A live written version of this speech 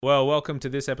Well, welcome to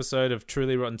this episode of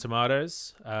Truly Rotten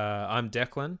Tomatoes. I'm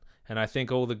Declan, and I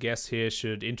think all the guests here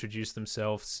should introduce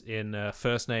themselves in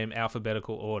first name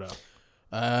alphabetical order.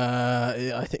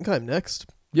 I think I'm next.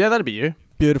 Yeah, that'd be you.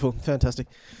 Beautiful, fantastic.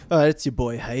 It's your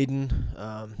boy Hayden.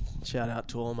 Shout out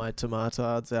to all my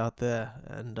tomatards out there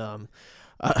and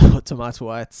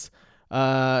tomatoites.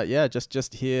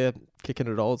 Just here kicking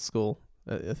it old school.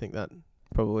 I think that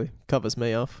probably covers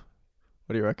me off.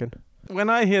 What do you reckon?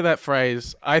 When I hear that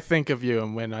phrase, I think of you,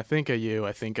 and when I think of you,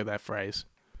 I think of that phrase.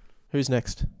 Who's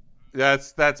next?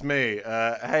 That's me.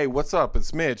 Hey, what's up?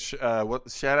 It's Mitch.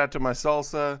 Shout out to my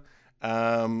salsa.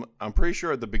 I'm pretty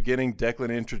sure at the beginning Declan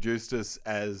introduced us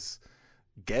as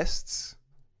guests,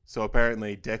 so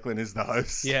apparently Declan is the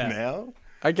host now.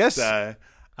 I guess. I'm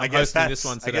hosting this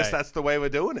one today. I guess that's the way we're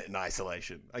doing it in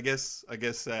isolation. I guess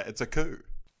it's a coup.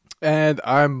 And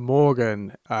I'm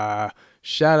Morgan.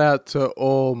 Shout out to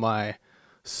all my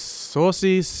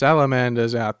saucy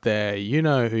salamanders out there. You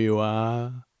know who you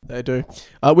are. They do.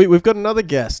 We've got another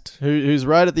guest who's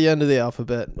right at the end of the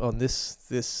alphabet on this.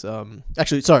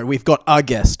 Actually, sorry, we've got our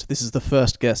guest. This is the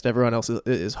first guest. Everyone else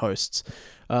is hosts.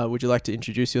 Would you like to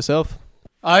introduce yourself?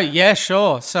 Oh, yeah,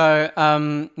 sure. So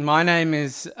my name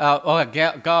is...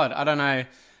 God, I don't know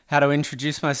how to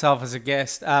introduce myself as a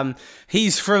guest.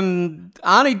 He's from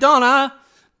Arnie Donna,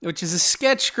 which is a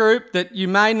sketch group that you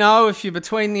may know if you're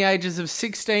between the ages of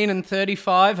 16 and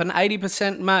 35 and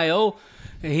 80% male.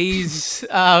 He's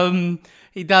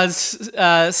he does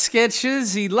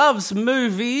sketches. He loves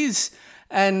movies.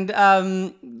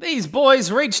 And these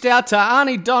boys reached out to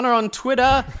Arnie Donna on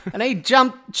Twitter, and he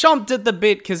chomped at the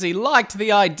bit because he liked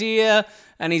the idea,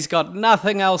 and he's got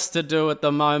nothing else to do at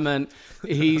the moment.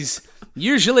 He's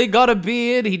usually got a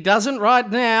beard. He doesn't right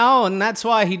now, and that's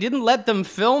why he didn't let them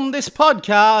film this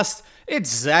podcast. It's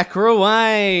Zach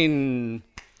Ruane.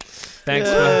 Thanks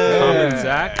for coming,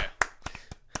 Zach.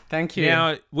 Thank you.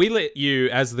 Now, we let you,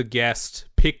 as the guest,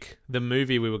 pick the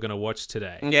movie we were going to watch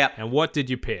today. Yeah. And what did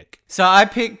you pick? So I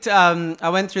picked, I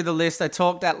went through the list. I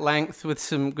talked at length with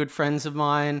some good friends of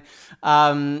mine.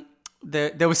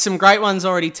 There were some great ones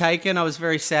already taken. I was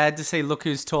very sad to see Look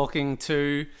Who's Talking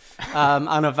 2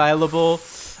 unavailable.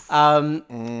 So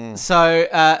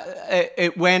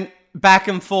it went back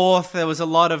and forth. There was a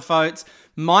lot of votes.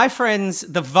 My friends,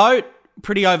 the vote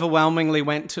pretty overwhelmingly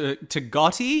went to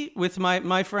Gotti with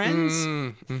my friends.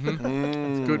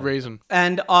 That's good reason.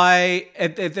 And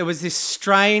there was this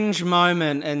strange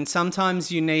moment, and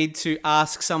sometimes you need to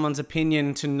ask someone's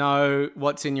opinion to know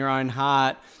what's in your own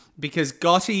heart, because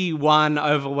Gotti won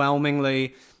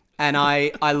overwhelmingly, and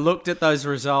I looked at those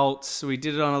results. We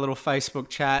did it on a little Facebook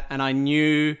chat, and I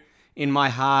knew in my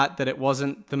heart that it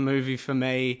wasn't the movie for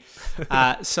me.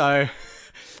 So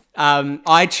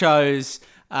I chose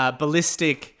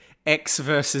Ballistic X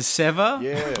versus Sever.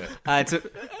 Yeah.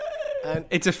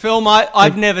 It's a film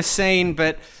I've never seen,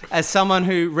 but as someone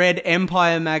who read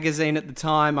Empire magazine at the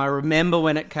time, I remember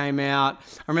when it came out.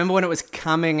 I remember when it was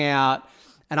coming out,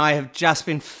 and I have just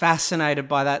been fascinated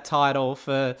by that title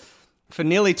for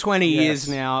nearly 20 years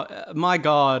now. My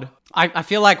God. I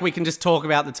feel like we can just talk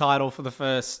about the title for the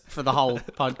whole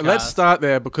podcast. Let's start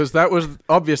there, because that was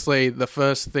obviously the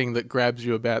first thing that grabs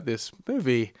you about this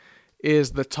movie.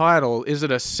 Is the title? Is it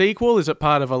a sequel? Is it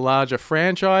part of a larger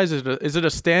franchise? Is it a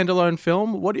standalone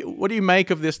film? What do you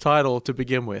make of this title to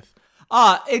begin with?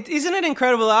 Isn't it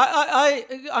incredible? I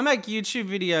make YouTube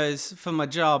videos for my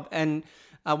job, and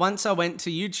once I went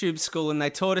to YouTube school and they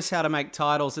taught us how to make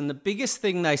titles, and the biggest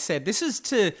thing they said, this is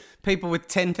to people with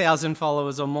 10,000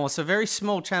 followers or more, so very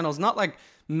small channels, not like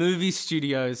movie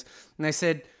studios, and they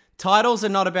said, titles are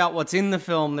not about what's in the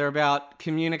film, they're about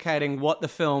communicating what the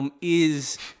film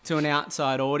is to an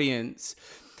outside audience.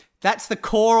 That's the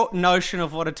core notion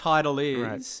of what a title is.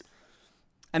 Right.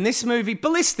 And this movie,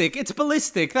 Ballistic, it's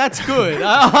ballistic, that's good.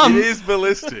 It is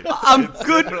ballistic. It's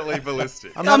good. Definitely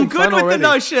ballistic. I'm good with the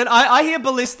notion. I hear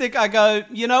ballistic, I go,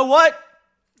 you know what?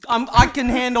 I can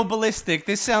handle ballistic.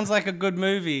 This sounds like a good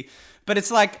movie. But it's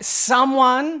like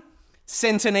someone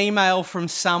sent an email from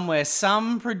somewhere,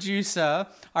 some producer,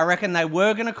 I reckon they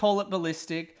were going to call it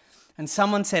Ballistic, and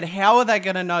someone said, how are they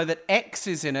going to know that X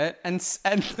is in it? And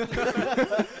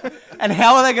and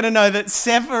how are they going to know that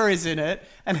Sever is in it?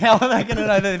 And how are they going to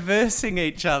know they're versing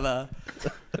each other?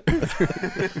 And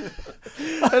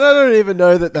I don't even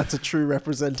know that that's a true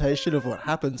representation of what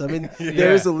happens. I mean,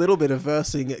 there is a little bit of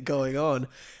versing going on.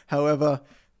 However,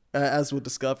 as we'll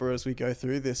discover as we go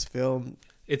through this film,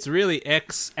 It's really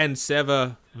X and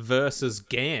Sever versus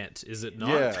Gant, is it not?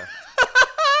 Yeah.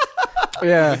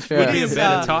 Yeah, Would be a is,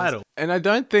 better title. And I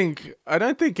don't think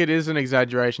it is an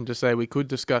exaggeration to say we could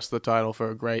discuss the title for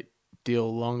a great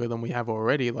deal longer than we have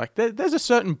already. Like there's a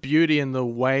certain beauty in the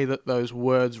way that those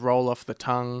words roll off the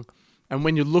tongue. And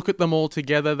when you look at them all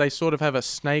together, they sort of have a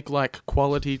snake-like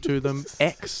quality to them.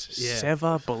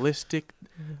 Sever, ballistic.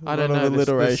 I don't know.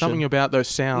 There's something about those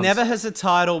sounds. Never has a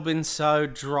title been so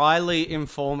dryly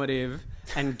informative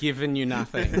and given you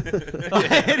nothing.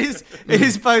 It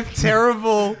is both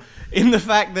terrible in the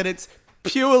fact that it's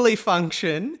purely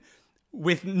function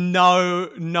with no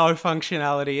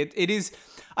functionality. It is.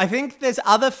 I think there's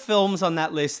other films on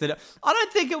that list that I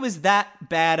don't think it was that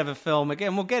bad of a film.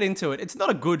 Again, we'll get into it. It's not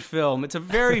a good film. It's a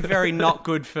very, very not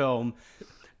good film.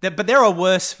 But there are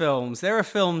worse films. There are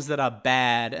films that are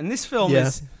bad, and this film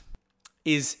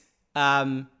is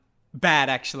bad.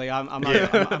 Actually, I'm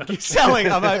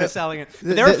overselling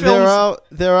it.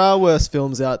 There are worse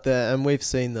films out there, and we've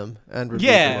seen them and reviewed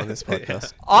them on this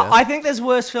podcast. I think there's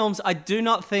worse films. I do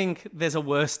not think there's a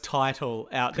worse title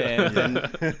out there than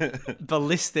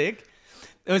Ballistic.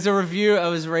 There was a review I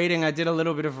was reading. I did a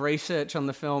little bit of research on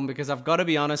the film because I've got to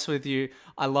be honest with you,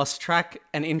 I lost track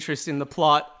and interest in the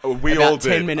plot. We about all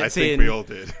 10 did. minutes I think in. we all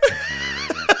did.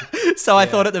 So I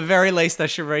thought at the very least I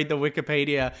should read the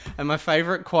Wikipedia. And my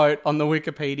favorite quote on the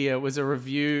Wikipedia was a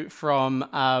review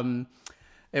from,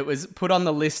 it was put on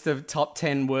the list of top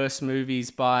 10 worst movies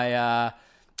by,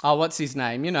 what's his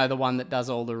name? You know, the one that does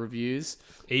all the reviews.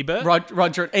 Ebert?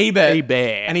 Roger Ebert.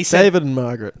 And he said, David and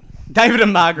Margaret.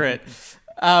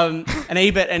 And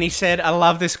Ebert, and he said, I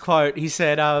love this quote. He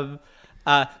said,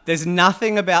 there's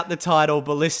nothing about the title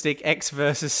Ballistic X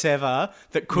versus Sever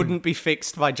that couldn't be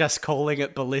fixed by just calling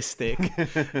it Ballistic.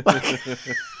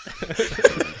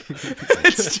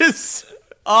 It's just,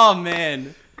 oh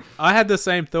man. I had the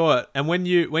same thought, and when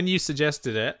you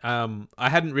suggested it, I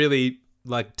hadn't really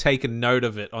taken note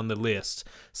of it on the list,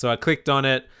 so I clicked on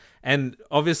it, and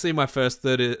obviously my first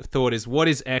thought is what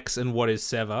is X and what is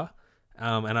Sever,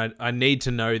 and I need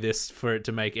to know this for it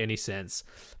to make any sense.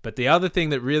 But the other thing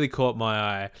that really caught my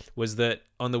eye was that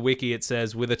on the wiki it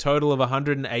says, with a total of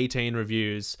 118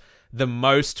 reviews, the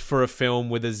most for a film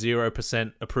with a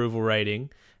 0% approval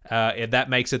rating, that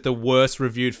makes it the worst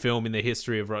reviewed film in the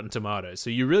history of Rotten Tomatoes. So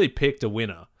you really picked a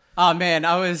winner. Oh man,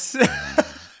 what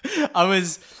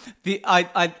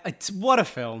a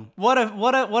film. What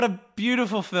a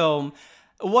beautiful film.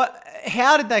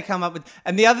 How did they come up with?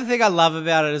 And the other thing I love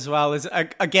about it as well is,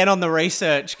 again, on the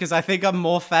research, because I think I'm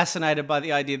more fascinated by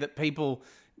the idea that people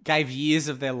gave years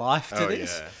of their life to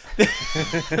this.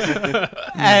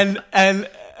 Yeah. and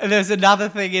there's another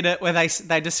thing in it where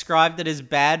they described it as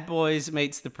Bad Boys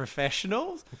meets The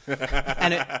Professionals,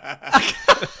 and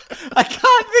I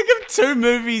can't think of two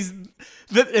movies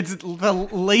that it's the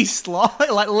least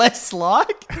less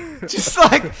like. Just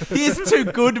here's two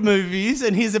good movies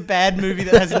and here's a bad movie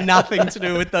that has nothing to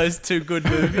do with those two good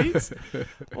movies.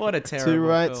 What a terrible Two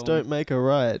rights film. don't make a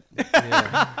right.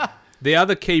 Yeah. The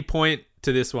other key point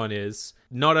to this one is,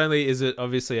 not only is it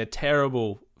obviously a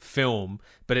terrible film,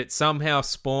 but it somehow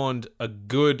spawned a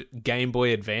good Game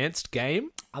Boy Advanced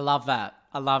game. I love that.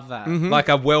 Mm-hmm. Like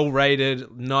a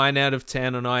well-rated 9 out of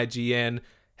 10 on IGN,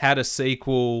 had a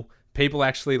sequel. People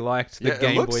actually liked the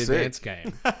Game Boy Advance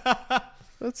game.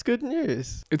 That's good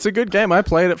news. It's a good game. I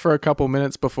played it for a couple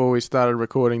minutes before we started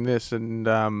recording this, and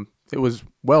it was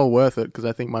well worth it because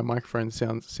I think my microphone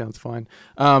sounds fine.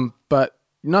 But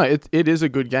no, it is a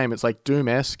good game. It's like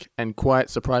Doom-esque and quite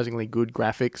surprisingly good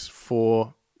graphics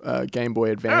for Game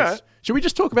Boy Advance. Right. Should we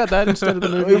just talk about that instead of the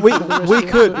movie? we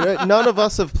could. None of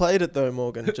us have played it though,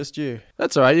 Morgan. Just you.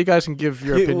 That's all right. You guys can give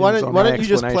your opinions Why on my don't you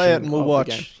just play it explanation and we'll of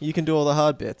the game. watch? You can do all the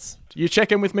hard bits. You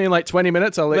check in with me in like 20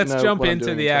 minutes. I'll let you know. Let's jump what I'm into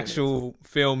doing the in 20 actual minutes.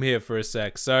 film here for a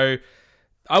sec. So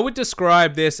I would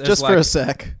describe this as Just for a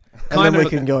sec. And kind then we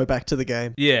of can go back to the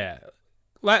game. Yeah.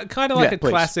 Kind of Yeah, like a please.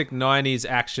 classic 90s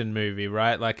action movie,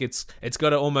 right? Like it's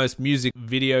got an almost music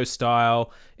video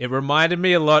style. It reminded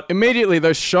me a lot. Immediately,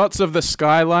 those shots of the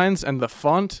skylines and the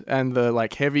font and the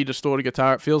like heavy distorted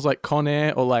guitar, it feels like Con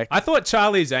Air or like I thought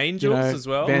Charlie's Angels as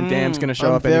well. Van Damme's going to show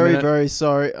I'm up any very, minute. very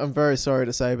sorry. I'm very sorry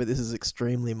to say, but this is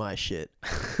extremely my shit.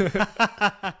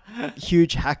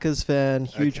 Huge Hackers fan,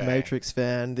 huge Okay. Matrix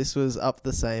fan. This was up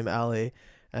the same alley.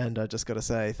 And I just got to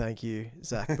say thank you,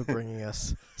 Zach, for bringing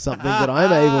us something that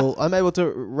I'm able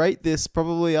to rate this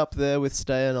probably up there with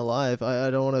Staying Alive. I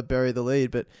don't want to bury the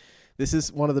lead, but this is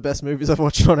one of the best movies I've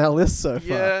watched on our list so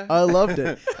far. Yeah. I loved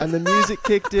it. And the music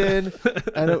kicked in,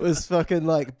 and it was fucking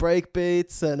like break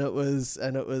beats, and it was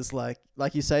like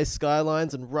you say,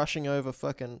 skylines and rushing over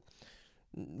fucking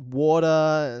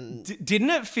water and Didn't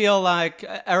it feel like?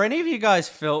 Are any of you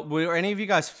guys were any of you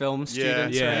guys film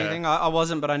students or Yeah. anything? I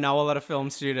wasn't, but I know a lot of film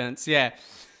students. Yeah.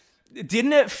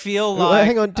 Didn't it feel Well, like?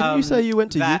 hang on, didn't you say you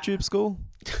went to that- YouTube school?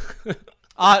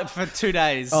 For 2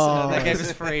 days. Oh. They gave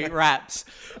us free wraps.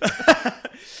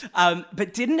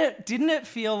 But didn't it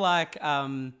feel like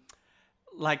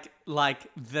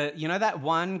the, you know, that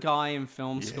one guy in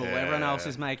film school, everyone else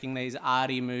is making these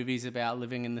arty movies about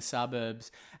living in the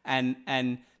suburbs, and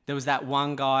there was that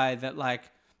one guy that like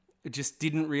just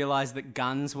didn't realize that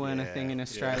guns weren't a thing in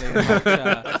Australian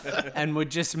culture, and would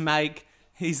just make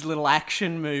his little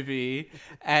action movie,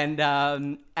 and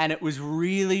it was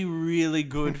really, really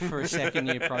good for a second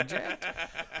year project.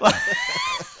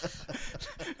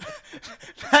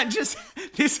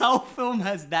 This whole film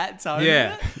has that tone.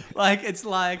 Yeah. In it. Like it's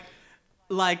like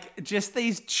just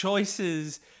these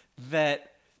choices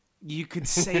that you could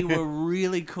see were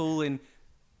really cool in.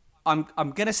 I'm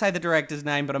gonna say the director's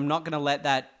name, but I'm not gonna let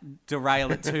that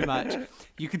derail it too much.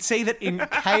 You could see that in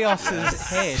Chaos's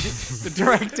head, the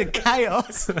director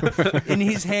Chaos, in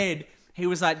his head, he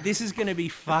was like, "This is gonna be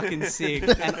fucking sick,"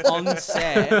 and on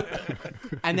set,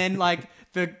 and then like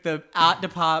the art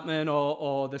department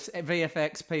or the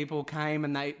VFX people came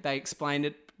and they explained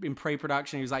it in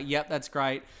pre-production. He was like, "Yep, that's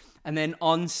great," and then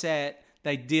on set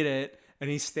they did it, and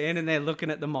he's standing there looking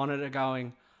at the monitor,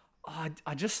 going, oh,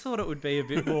 I just thought it would be a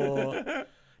bit more.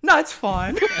 No, it's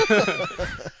fine.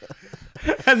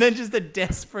 And then just a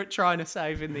desperate trying to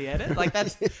save in the edit. Like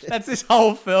that's this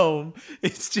whole film.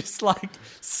 It's just like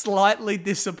slightly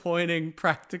disappointing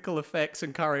practical effects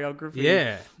and choreography.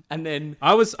 Yeah. And then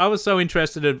I was so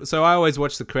interested in, so I always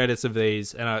watch the credits of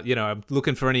these, and I'm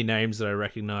looking for any names that I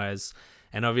recognize,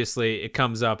 and obviously it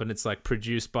comes up and it's like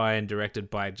produced by and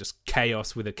directed by just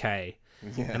Chaos with a K.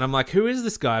 Yeah. And I'm like, who is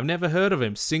this guy? I've never heard of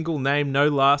him. Single name, no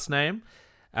last name.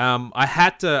 I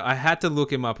had to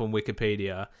look him up on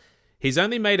Wikipedia. He's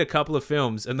only made a couple of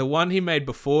films, and the one he made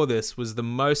before this was the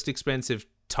most expensive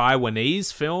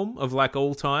Taiwanese film of like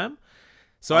all time.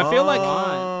 So I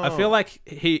feel like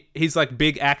he's like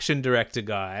big action director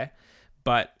guy,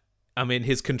 but I mean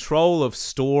his control of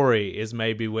story is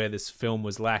maybe where this film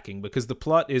was lacking, because the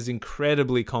plot is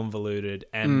incredibly convoluted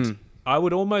and I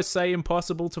would almost say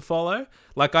impossible to follow.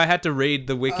 Like I had to read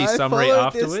the wiki summary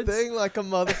afterwards. This thing like a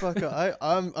motherfucker.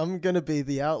 I'm gonna be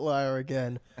the outlier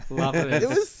again. Love it. It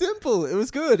was simple. It was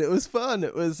good. It was fun.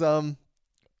 It was I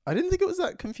didn't think it was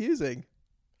that confusing.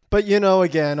 But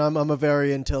again, I'm a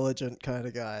very intelligent kind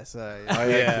of guy, so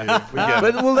Yeah. We get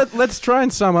it. But well, let's try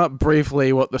and sum up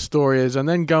briefly what the story is, and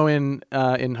then go in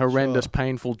horrendous,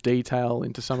 painful detail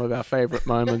into some of our favorite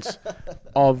moments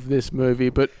of this movie.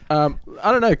 But I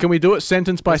don't know. Can we do it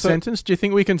sentence by sentence? Do you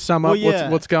think we can sum up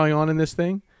what's going on in this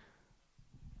thing?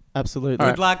 Absolutely.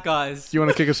 Good luck, guys. Do you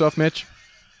want to kick us off, Mitch?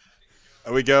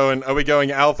 Are we going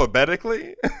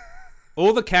alphabetically?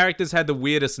 All the characters had the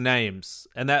weirdest names,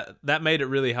 and that made it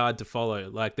really hard to follow.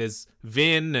 Like there's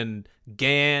Vin and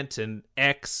Gant and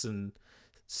X and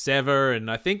Sever,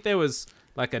 and I think there was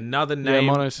like another name.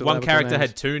 One character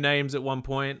had two names at one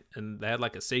point, and they had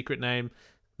like a secret name.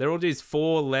 They're all these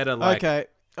 4-letter like okay,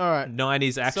 all right,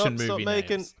 90s action movie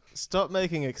names. Stop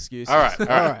making excuses. All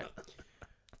right.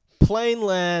 Plane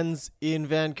lands in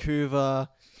Vancouver.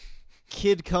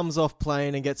 Kid comes off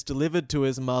plane and gets delivered to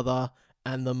his mother.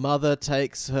 And the mother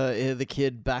takes the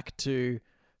kid back to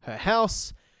her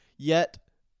house. Yet,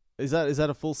 is that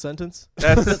a full sentence?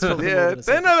 That's probably more than a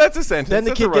sentence. No, that's a sentence. Then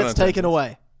the kid gets taken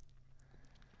away.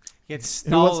 Gets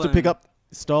stolen. Who wants to pick up?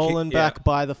 Stolen back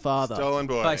by the father. Stolen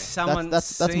boy. By someone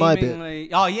that's my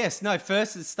bit. Oh yes, no.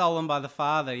 First it's stolen by the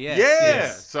father. Yes. Yeah.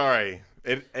 Yes. Sorry,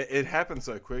 it happened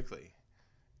so quickly.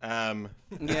 Yeah,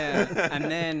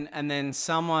 and then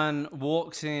someone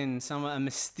walks in. A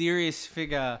mysterious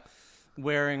figure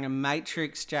wearing a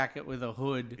Matrix jacket with a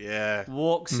hood. Yeah.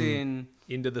 Walks in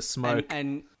into the smoke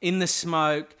and in the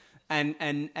smoke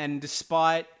and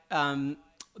despite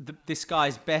this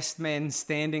guy's best men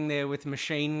standing there with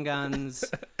machine guns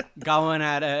going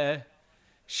at her,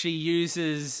 she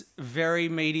uses very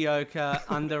mediocre,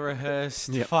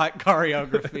 under-rehearsed fight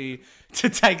choreography to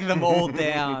take them all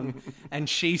down, and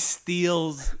she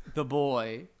steals the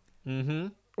boy. Mm-hmm.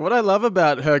 What I love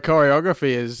about her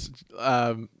choreography is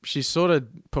she sort of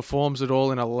performs it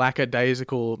all in a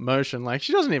lackadaisical motion. Like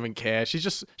she doesn't even care.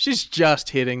 She's just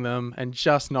hitting them and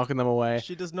just knocking them away.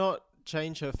 She does not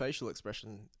change her facial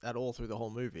expression at all through the whole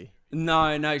movie.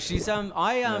 No, she's what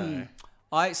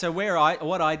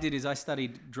I did is I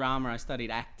studied drama. I studied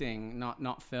acting,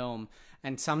 not film.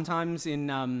 And sometimes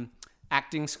in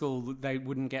acting school, they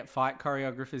wouldn't get fight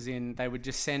choreographers in. They would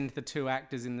just send the two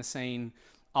actors in the scene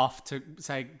off to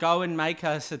say, go and make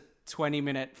us a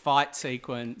 20-minute fight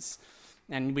sequence,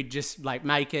 and we'd just like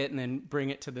make it and then bring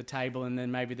it to the table, and then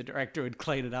maybe the director would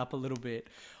clean it up a little bit.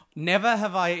 Never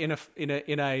have I in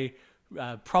a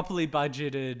properly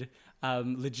budgeted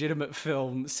legitimate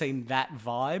film seen that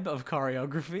vibe of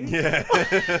choreography. Yeah.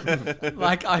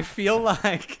 Like I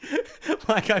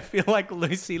feel like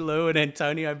Lucy Liu and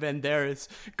Antonio Banderas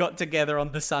got together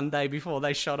on the Sunday before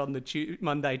they shot on the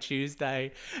Monday,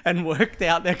 Tuesday, and worked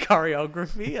out their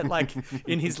choreography at like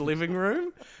in his living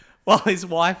room, while his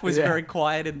wife was very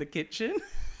quiet in the kitchen.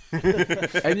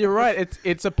 And you're right.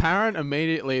 It's apparent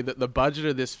immediately that the budget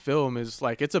of this film is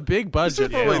like it's a big budget. This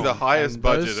is probably film. the highest And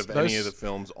budget of any of the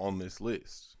films on this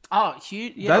list. Oh,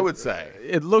 huge! Yeah, I would say.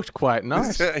 It looked quite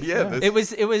nice. It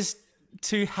was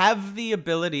to have the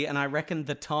ability, and I reckon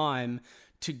the time,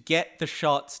 to get the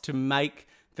shots to make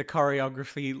the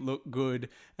choreography look good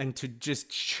and to just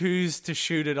choose to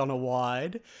shoot it on a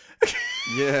wide.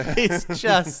 Yeah. It's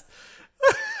just...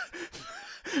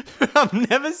 I've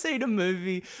never seen a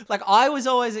movie... Like, I was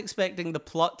always expecting the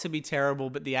plot to be terrible,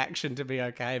 but the action to be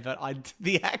okay, but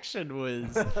the action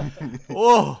was...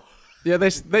 Oh... Yeah,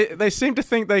 they seem to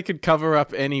think they could cover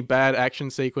up any bad action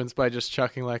sequence by just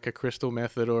chucking like a Crystal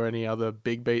Method or any other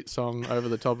big beat song over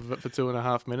the top of it for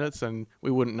 2.5 minutes, and we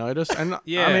wouldn't notice. And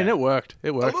Yeah. I mean, it worked.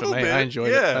 It worked for little me. bit, I enjoyed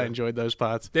it. yeah. I enjoyed those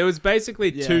parts. There was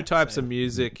basically two Yeah, types same. of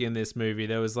music in this movie.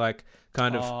 There was like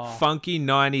kind of funky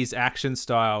 90s action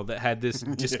style that had this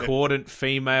discordant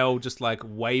female just like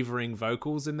wavering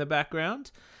vocals in the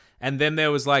background. And then there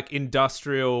was like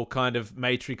industrial kind of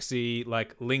matrixy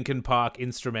like Linkin Park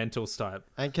instrumental style.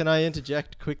 And can I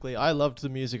interject quickly? I loved the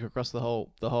music across the whole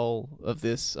of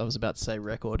this. I was about to say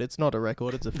record. It's not a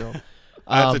record. It's a film.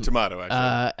 That's a tomato,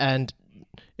 actually. And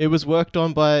it was worked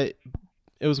on by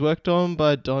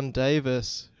Don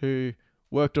Davis, who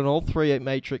worked on all 3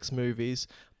 Matrix movies.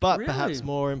 But Really? perhaps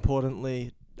more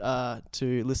importantly,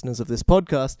 to listeners of this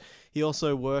podcast, he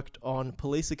also worked on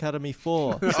Police Academy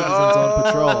 4, Citizens on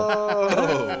Patrol.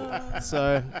 Oh.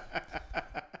 So,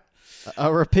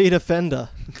 a repeat offender.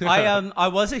 I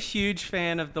was a huge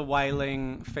fan of the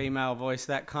wailing female voice,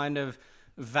 that kind of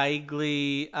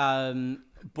vaguely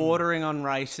bordering on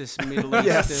racist Middle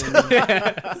Eastern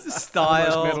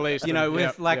style. Almost Middle Eastern, You know, with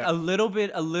yep, like yep. a little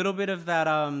bit of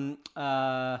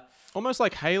that Almost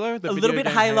like Halo. a little bit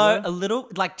Halo, a little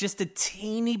like just a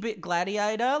teeny bit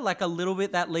Gladiator, like a little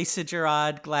bit that Lisa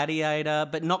Gerard Gladiator,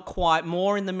 but not quite.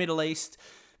 More in the Middle Eastern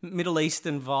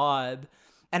vibe,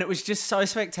 and it was just so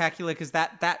spectacular because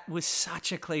that was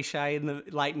such a cliche in the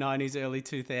late 90s, early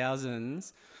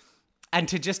 2000s, and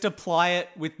to just apply it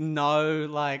with no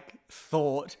like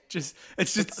thought, it's just that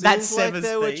Seems like Seven's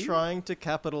they were theme. trying to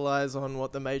capitalize on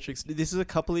what the Matrix did. This is a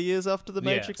couple of years after the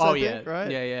Yeah. Matrix, Oh I yeah, think, right?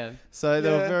 yeah. So they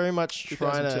were Yeah. very much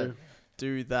trying to 2002.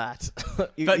 do that.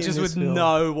 But in just this with film.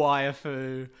 no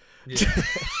waifu.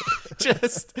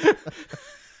 Just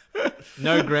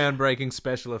No groundbreaking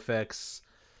special effects.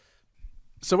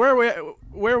 So where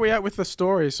are we at with the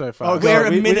story so far? Oh, We're God, a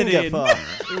we minute didn't get in.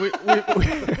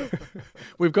 far.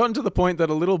 We've gotten to the point that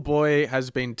a little boy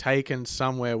has been taken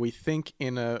somewhere, we think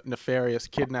in a nefarious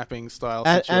kidnapping style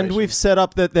situation. And we've set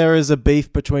up that there is a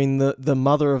beef between the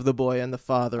mother of the boy and the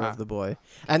father of the boy.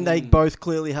 And they both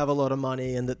clearly have a lot of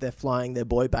money and that they're flying their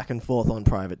boy back and forth on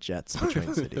private jets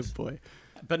between cities. boy.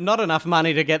 But not enough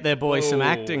money to get their boy some Whoa,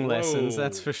 acting lessons, whoa.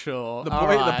 that's for sure. The All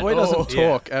boy, right. the boy doesn't Oh.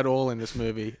 talk at all in this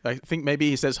movie. I think maybe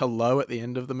he says hello at the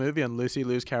end of the movie, and Lucy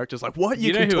Liu's character's like, "What?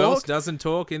 You know can who talk?" else doesn't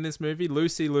talk in this movie?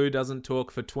 Lucy Liu doesn't talk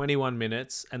for 21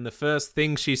 minutes, and the first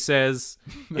thing she says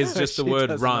is just the she word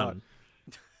does run.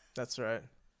 That's right.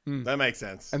 That makes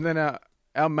sense. And then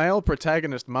our male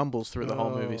protagonist mumbles through the whole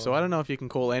movie, so I don't know if you can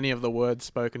call any of the words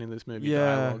spoken in this movie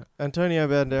Yeah, dialogue. Antonio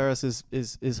Banderas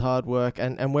is hard work,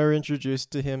 and we're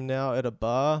introduced to him now at a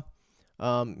bar.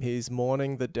 He's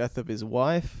mourning the death of his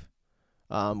wife,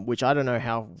 which I don't know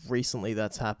how recently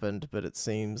that's happened, but it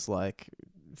seems like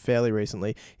fairly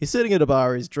recently. He's sitting at a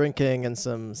bar, he's drinking, and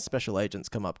some special agents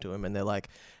come up to him, and they're like,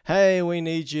 "Hey, we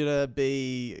need you to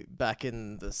be back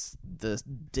in the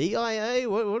DIA.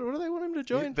 What do they want him to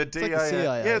join? The It's like DIA. the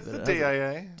CIA, Yeah, it's but the it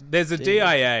hasn't- DIA. There's a Jeez.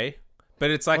 DIA,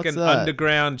 but it's like What's an that?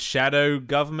 underground shadow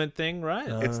government thing, right?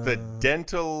 It's the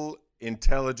Dental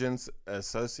Intelligence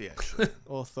Association.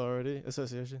 Authority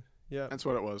Association. Yeah. That's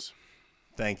what it was.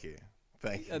 Thank you.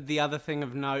 Thank you. The other thing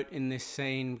of note in this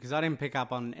scene, because I didn't pick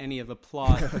up on any of the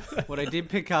plot, what I did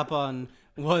pick up on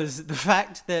was the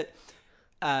fact that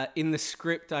in the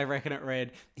script, I reckon it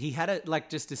read, he had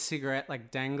just a cigarette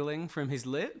dangling from his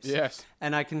lips. Yes.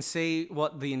 And I can see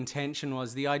what the intention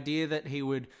was. The idea that he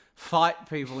would fight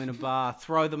people in a bar,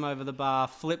 throw them over the bar,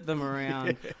 flip them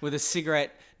around with a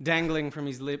cigarette dangling from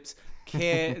his lips,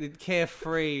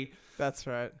 carefree. That's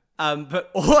right.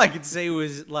 But all I could see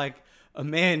was a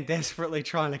man desperately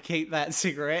trying to keep that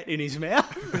cigarette in his mouth.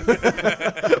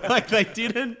 They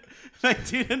didn't They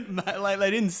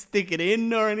didn't stick it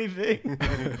in or anything.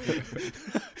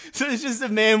 So it's just a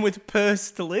man with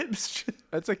pursed lips.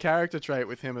 That's a character trait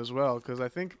with him as well, because I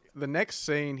think the next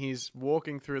scene he's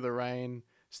walking through the rain,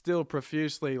 still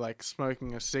profusely like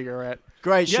smoking a cigarette.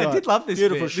 Great Yeah, shot. I did love this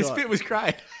Beautiful bit. This shot. bit was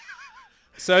great.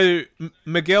 So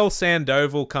Miguel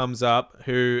Sandoval comes up,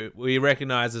 who we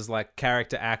recognize as like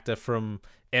character actor from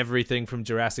everything from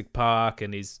Jurassic Park,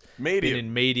 and he's been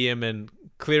in Medium and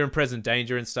Clear and Present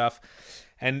Danger and stuff.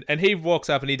 And he walks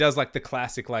up and he does like the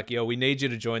classic, like, yo, we need you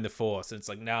to join the force. And it's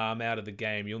like, nah, I'm out of the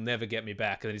game. You'll never get me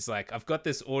back. And he's like, I've got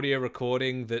this audio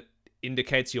recording that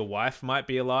indicates your wife might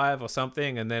be alive or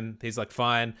something. And then he's like,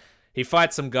 fine. He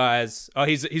fights some guys. Oh,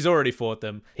 he's already fought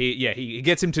them. He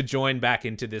gets him to join back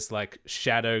into this like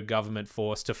shadow government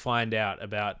force to find out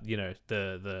about, you know,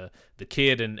 the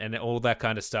kid and all that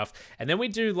kind of stuff. And then we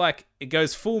do like, it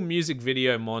goes full music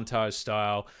video montage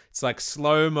style. It's like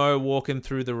slow-mo walking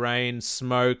through the rain,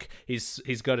 smoke. He's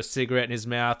got a cigarette in his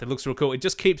mouth. It looks real cool. It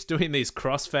just keeps doing these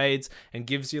crossfades and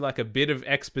gives you like a bit of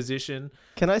exposition.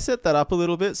 Can I set that up a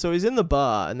little bit? So he's in the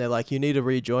bar and they're like, you need to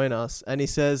rejoin us. And he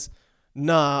says,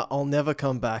 nah, I'll never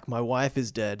come back. My wife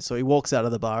is dead. So he walks out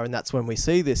of the bar, and that's when we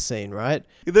see this scene, right?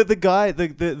 The guy,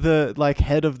 the like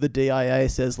head of the DIA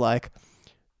says like,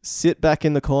 sit back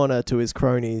in the corner to his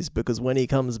cronies because when he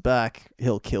comes back,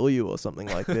 he'll kill you or something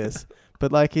like this.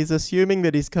 But like he's assuming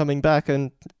that he's coming back,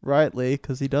 and rightly,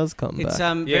 because he does come It's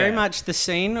back. very much the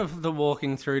scene of the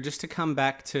walking through. Just to come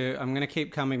back to, I'm going to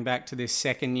keep coming back to this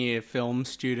second year film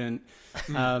student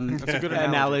That's a good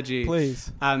analogy.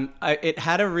 Please. It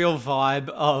had a real vibe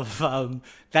of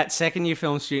that second year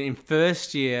film student in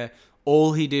first year.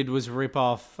 All he did was rip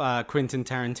off Quentin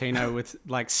Tarantino with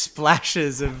like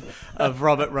splashes of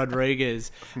Robert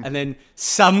Rodriguez. And then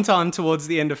sometime towards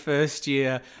the end of first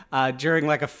year, during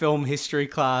like a film history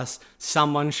class,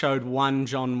 someone showed one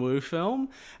John Woo film.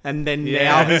 And then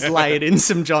now he's laid in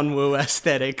some John Woo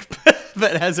aesthetic,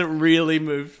 but hasn't really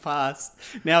moved past.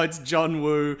 Now it's John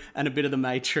Woo and a bit of The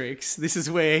Matrix. This is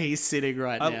where he's sitting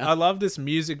right now. I love this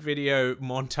music video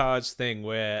montage thing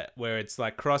where it's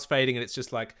like crossfading and it's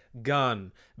just like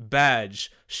gun,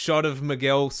 badge, shot of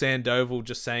Miguel Sandoval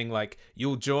just saying like,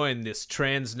 you'll join this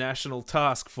transnational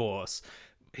task force.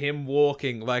 Him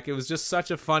walking, like it was just such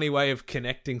a funny way of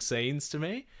connecting scenes to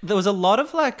me. There was a lot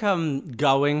of like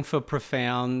going for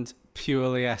profound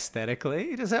purely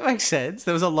aesthetically. Does that make sense?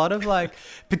 There was a lot of like,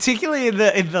 particularly in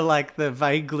the like the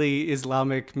vaguely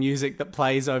Islamic music that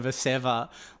plays over Sever.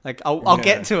 Like I'll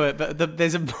get to it, but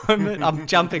there's a moment. I'm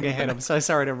jumping ahead. I'm so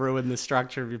sorry to ruin the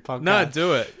structure of your podcast. No,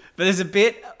 do it. But there's a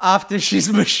bit after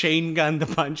she's machine gunned a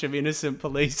bunch of innocent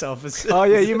police officers. Oh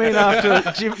yeah, you mean after?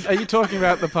 Are you talking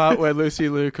about the part where Lucy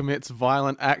Liu commits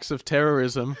violent acts of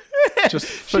terrorism just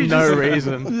for no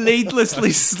reason?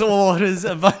 Needlessly slaughters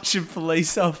a bunch of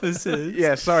police officers.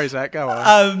 Yeah, sorry, Zach. Go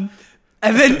on.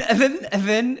 And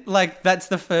then, like that's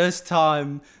the first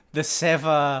time the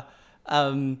Sever,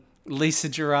 Lisa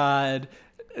Gerard,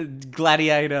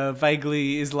 Gladiator,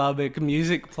 vaguely Islamic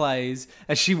music plays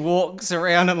as she walks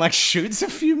around and like shoots a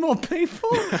few more people.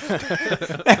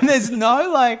 And there's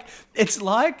no like, it's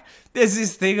like there's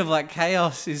this thing of like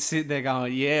Chaos is sitting there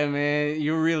going, yeah, man,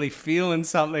 you're really feeling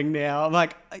something now. I'm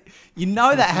like, you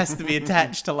know, that has to be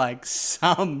attached to like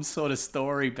some sort of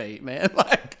story beat, man.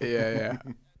 Like, Yeah.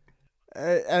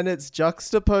 And it's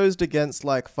juxtaposed against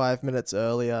like 5 minutes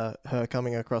earlier, her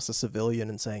coming across a civilian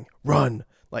and saying, run,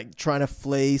 like trying to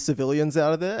flee civilians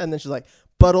out of there. And then she's like,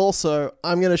 but also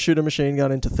I'm going to shoot a machine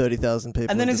gun into 30,000 people.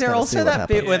 and then is just there kinda also see what that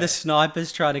bit happens. where the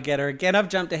snipers try to get her? Again, I've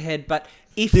jumped ahead, but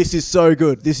if This is so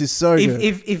good. This is so good.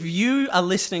 if you are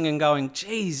listening and going,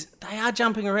 geez, they are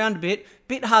jumping around a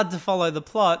bit hard to follow the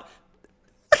plot.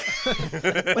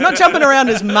 We're not jumping around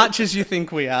as much as you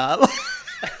think we are.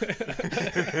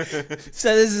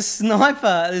 So there's a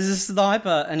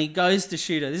sniper and he goes to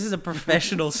shoot her. This is a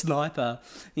professional sniper.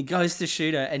 He goes to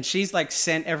shoot her and she's like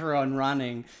sent everyone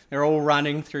running. They're all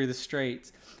running through the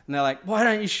streets. And they're like, why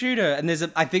don't you shoot her? And there's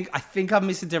I think I'm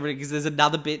misinterpreting because there's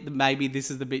another bit that maybe this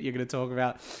is the bit you're going to talk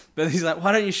about. But he's like,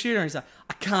 why don't you shoot her? And he's like,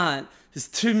 I can't. There's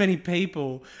too many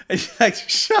people. And they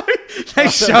show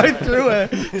through her,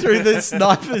 through the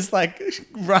sniper's like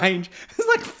range. There's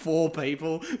like 4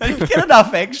 people. And you get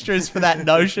enough extras for that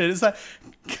notion. It's like,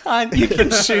 you can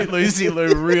shoot Lucy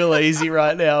Liu real easy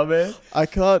right now, man. I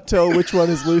can't tell which one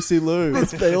is Lucy Liu.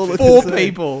 They all look 4 the same.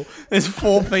 people. There's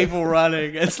 4 people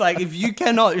running. It's like if you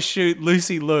cannot shoot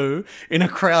Lucy Liu in a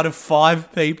crowd of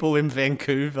 5 people in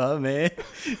Vancouver, man,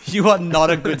 you are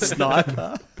not a good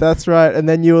sniper. That's right. And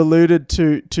then you alluded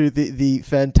to the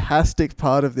fantastic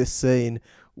part of this scene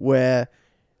where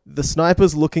the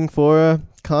sniper's looking for her,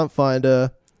 can't find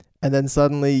her, And then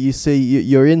suddenly you see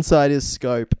you're inside his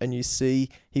scope, and you see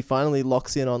he finally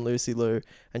locks in on Lucy Liu,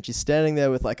 and she's standing there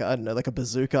with like I don't know, like a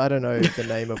bazooka. I don't know the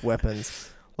name of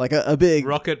weapons, like a big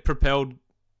rocket propelled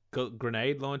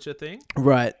grenade launcher thing.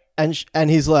 Right. And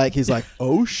he's like,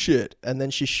 oh shit. And then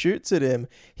she shoots at him.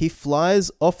 He flies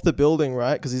off the building,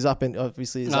 right? Because he's up in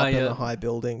a high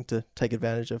building to take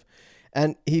advantage of.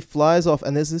 And he flies off,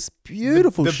 and there's this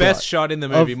beautiful the shot. best shot in the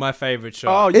movie, my favorite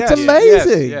shot. Oh, It's yes,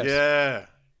 amazing. yes, yes. Yeah.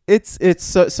 It's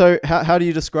so how do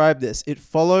you describe this? It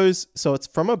follows, so it's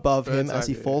from above him Bird's as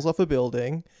he eye view. falls off a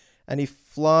building, and he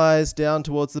flies down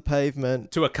towards the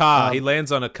pavement. To a car. He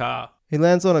lands on a car. He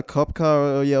lands on a cop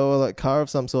car or like car of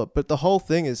some sort, but the whole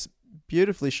thing is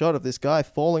beautifully shot of this guy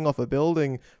falling off a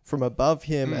building from above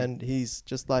him, and he's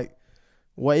just like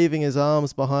waving his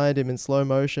arms behind him in slow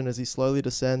motion as he slowly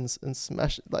descends and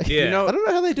smashes. Like, Yeah. You know, I don't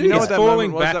know how they do You know that. what that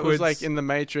falling moment was? That was backwards. like in the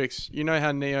Matrix. You know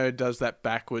how Neo does that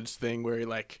backwards thing where he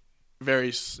like he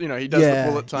does Yeah,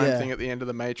 the bullet time yeah. thing at the end of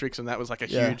the Matrix, and that was like a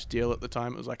Yeah. huge deal at the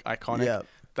time. It was like iconic. Yeah.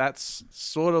 That's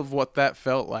sort of what that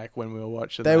felt like when we were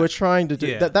watching. They that. were trying to do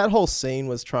Yeah. that whole scene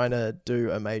was trying to do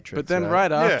a Matrix. but then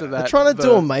right? right after Yeah. that, They're trying to the,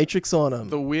 do a Matrix on him.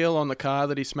 the wheel on the car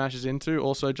that he smashes into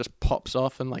also just pops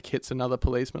off and like hits another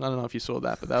policeman. I don't know if you saw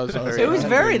that, but that was very. It was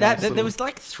very nice there little- was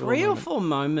like 3 or 4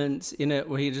 moments in it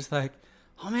where you're just like,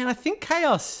 oh man, I think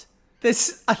Chaos. I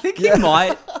think he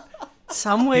might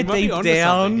somewhere He might be deep onto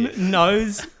down something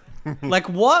knows like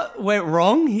what went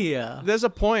wrong here. There's a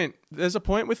point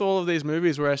with all of these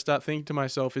movies where I start thinking to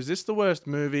myself, is this the worst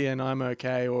movie and I'm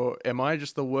okay, or am I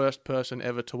just the worst person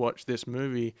ever to watch this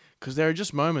movie? Because there are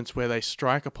just moments where they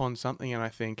strike upon something and I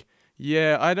think,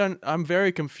 yeah, I'm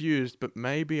very confused, but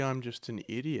maybe I'm just an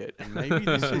idiot, and maybe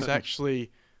this is actually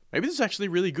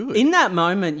really good. In that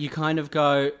moment, you kind of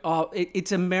go, "Oh,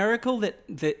 it's a miracle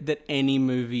that any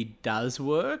movie does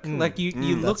work." Like you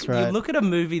That's right. you look at a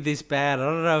movie this bad. I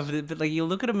don't know, but like you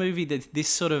look at a movie that's this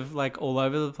sort of like all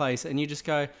over the place, and you just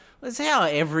go, well, "That's how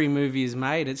every movie is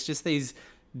made." It's just these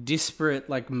disparate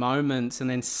like moments, and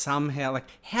then somehow like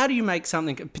how do you make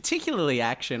something, particularly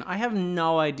action? I have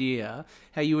no idea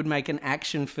how you would make an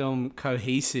action film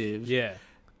cohesive. Yeah.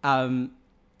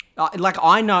 Like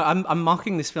I know I'm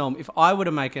mocking this film. If I were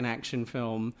to make an action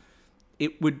film,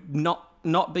 it would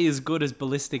not be as good as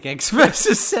Ballistic X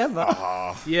versus Sever.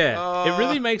 Yeah. It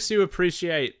really makes you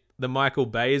appreciate the Michael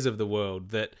Bays of the world,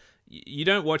 that you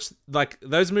don't watch, like,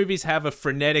 those movies have a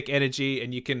frenetic energy,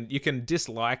 and you can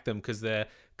dislike them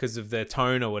because of their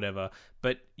tone or whatever,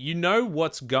 but you know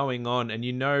what's going on, and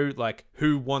you know like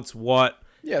who wants what.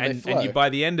 Yeah, they and flow. you, by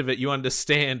the end of it, you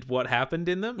understand what happened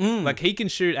in them. Mm. Like, he can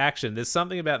shoot action. There's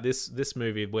something about this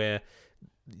movie where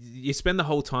you spend the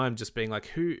whole time just being like,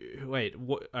 wait,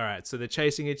 what? All right, so they're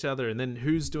chasing each other, and then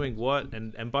who's doing what?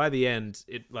 And by the end,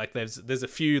 it like there's a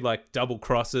few like double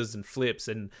crosses and flips,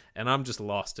 and I'm just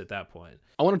lost at that point.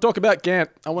 I want to talk about Gant.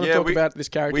 I want to talk about this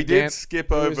character. We did Gant. skip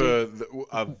Who is over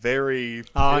a very.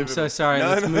 Oh, I'm pivotal- so sorry. No,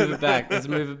 Let's no, move no. it back. Let's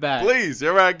move it back. Please,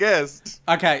 you're our guest.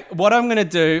 Okay, what I'm going to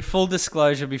do, full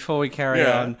disclosure before we carry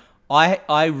Yeah. on,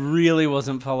 I really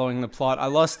wasn't following the plot. I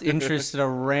lost interest at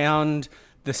around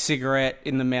the cigarette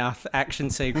in the mouth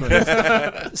action sequence.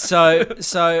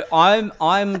 so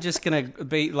I'm just going to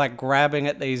be like grabbing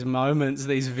at these moments,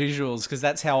 these visuals, because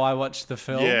that's how I watch the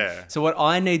film. Yeah. So what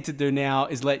I need to do now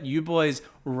is let you boys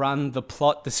run the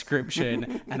plot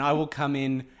description, and I will come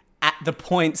in at the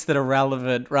points that are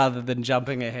relevant rather than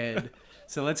jumping ahead.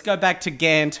 So let's go back to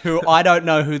Gant, who I don't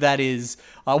know who that is.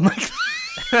 I'll make.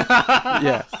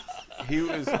 Yeah.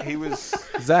 He was.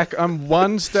 Zach, I'm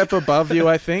one step above you,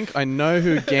 I think. I know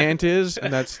who Gant is,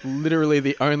 and that's literally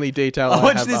the only detail I I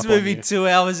watched have this up movie on you. 2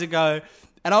 hours ago,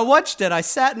 and I watched it. I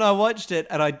sat and I watched it,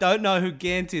 and I don't know who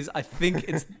Gant is. I think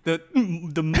it's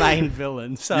the main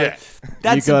villain. So Yeah.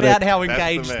 that's You got about it. how That's the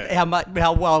engaged, man.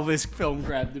 how well this film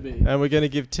grabbed me. And we're going to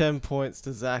give 10 points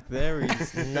to Zach there.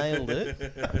 He's nailed it.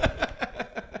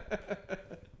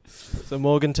 So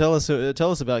Morgan, tell us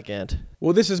about Gant.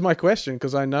 Well, this is my question,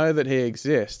 because I know that he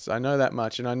exists. I know that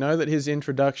much, and I know that his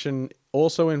introduction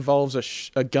also involves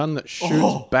a gun that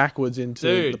shoots backwards into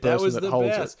the Dude, that person was that the holds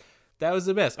best. it. That was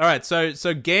the best. All right,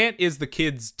 so Gant is the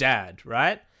kid's dad,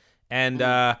 right? And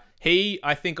he,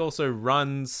 I think, also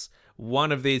runs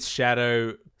one of these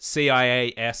shadow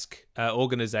CIA-esque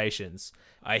organizations.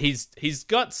 He's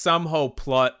got some whole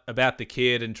plot about the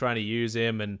kid and trying to use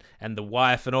him and the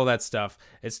wife and all that stuff.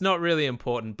 It's not really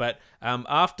important, but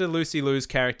after Lucy Liu's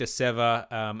character Sever,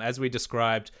 as we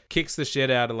described, kicks the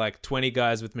shit out of like 20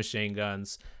 guys with machine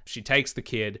guns, she takes the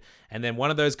kid, and then one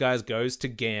of those guys goes to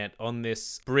Gant on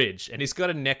this bridge, and he's got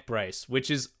a neck brace, which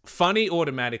is funny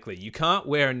automatically. You can't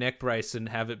wear a neck brace and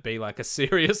have it be like a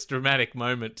serious dramatic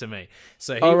moment to me.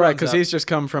 So he right, because he's just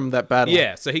come from that battle.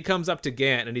 Yeah, so he comes up to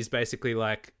Gant and he's basically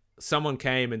like, someone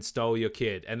came and stole your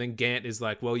kid. And then Gant is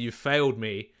like, well, you failed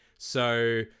me,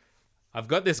 so I've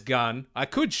got this gun. I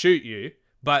could shoot you,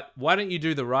 but why don't you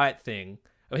do the right thing?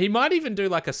 He might even do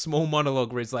like a small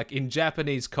monologue where he's like, in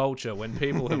Japanese culture, when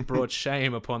people have brought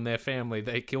shame upon their family,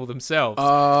 they kill themselves.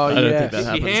 Oh, I don't think that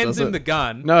happens, He hands does him it? the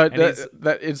gun. No, and he's-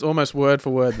 that is almost word for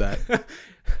word that.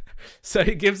 So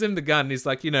he gives him the gun. And he's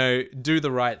like, do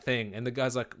the right thing. And the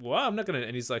guy's like, well, I'm not going to.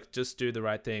 And he's like, just do the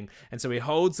right thing. And so he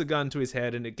holds the gun to his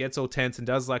head and it gets all tense and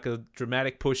does like a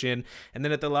dramatic push in. And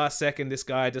then at the last second, this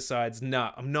guy decides,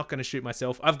 nah, I'm not going to shoot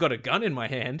myself. I've got a gun in my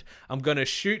hand. I'm going to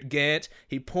shoot Gant.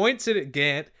 He points it at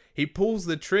Gant. He pulls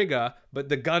the trigger, but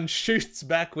the gun shoots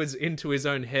backwards into his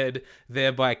own head,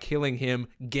 thereby killing him.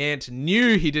 Gant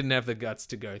knew he didn't have the guts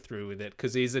to go through with it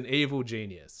because he's an evil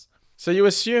genius. So you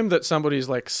assume that somebody's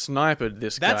like sniped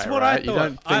this guy, That's what I right? You thought. don't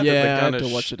think I- that Yeah, the I gun had to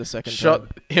has watch it a second shot time.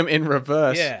 him in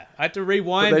reverse. Yeah, I had to But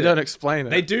rewind they it. don't explain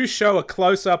it. They do show a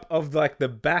close-up of like the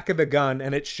back of the gun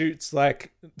and it shoots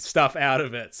like stuff out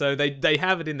of it. So they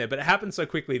have it in there, but it happens so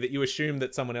quickly that you assume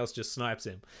that someone else just snipes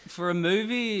him. For a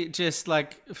movie, just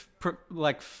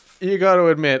You got to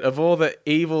admit, of all the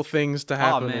evil things to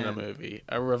happen in man. a movie,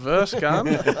 a reverse gun?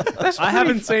 That's I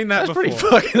haven't seen that That's before.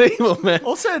 pretty fucking evil, man.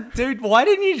 Also, dude, why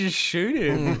didn't you just shoot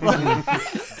him?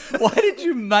 Why did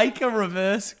you make a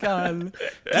reverse gun?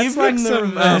 That's Give like him the some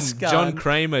reverse gun. John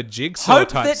Kramer jigsaw Hope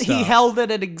type that stuff. he held it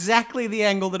at exactly the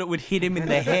angle that it would hit him in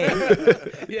the head.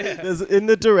 There's, in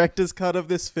the director's cut of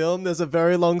this film, there's a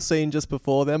very long scene just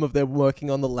before them of them working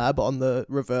on the lab on the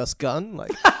reverse gun,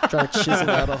 like trying to chisel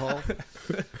out a hole.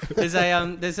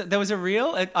 There was a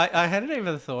real. I hadn't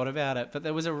even thought about it, but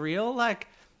there was a real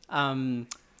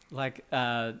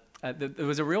there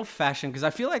was a real fashion, because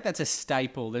I feel like that's a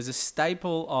staple. There's a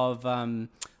staple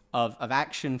of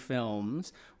action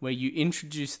films where you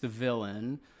introduce the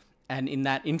villain, and in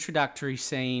that introductory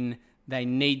scene, they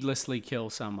needlessly kill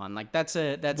someone. Like that's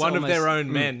one of their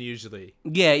own men usually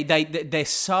Yeah, they're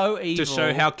so evil to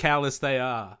show how callous they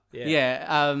are.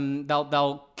 Yeah,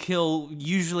 they'll kill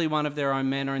usually one of their own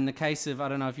men, or in the case of, I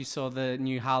don't know if you saw the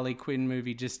new Harley Quinn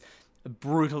movie, just a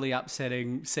brutally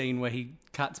upsetting scene where he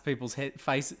cuts people's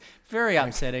face, very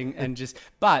upsetting, and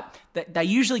but they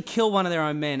usually kill one of their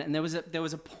own men. And there was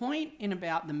a point in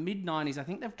about the mid-90s, I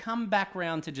think they've come back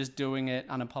round to just doing it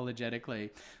unapologetically.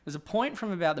 There's a point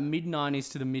from about the mid-90s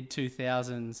to the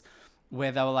mid-2000s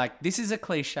where they were like, this is a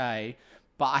cliche,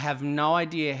 but I have no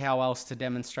idea how else to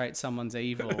demonstrate someone's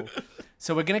evil.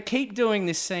 So we're going to keep doing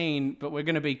this scene, but we're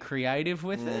going to be creative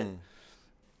with it.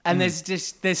 And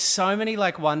there's so many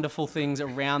like wonderful things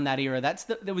around that era.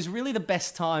 That was really the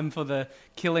best time for the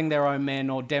killing their own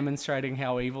men or demonstrating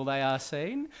how evil they are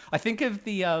scene. I think of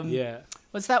the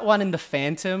what's that one in The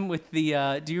Phantom with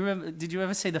the did you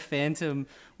ever see The Phantom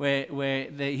where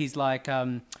he's like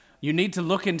you need to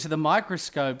look into the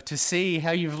microscope to see how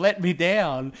you've let me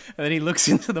down. And then he looks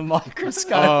into the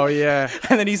microscope. Oh, yeah.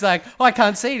 And then he's like, I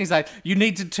can't see. And he's like, you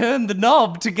need to turn the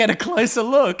knob to get a closer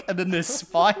look. And then there's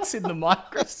spikes in the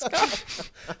microscope.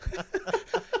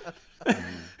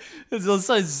 There's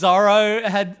also Zorro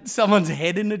had someone's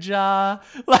head in a jar.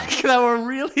 Like, they were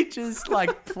really just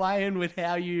like playing with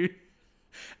how you...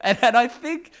 And I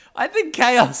think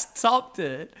Chaos topped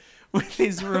it with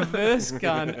his reverse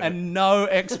gun and no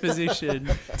exposition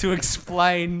to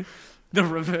explain the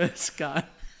reverse gun.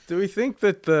 Do we think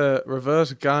that the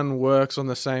reverse gun works on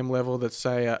the same level that,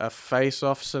 say, a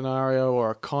face-off scenario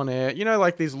or a Con Air? You know,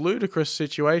 like these ludicrous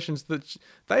situations that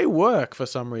they work for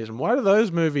some reason. Why do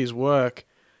those movies work?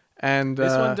 And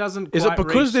This one doesn't Is it quite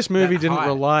because reach this movie that didn't height.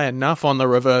 rely enough on the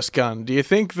reverse gun? Do you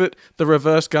think that the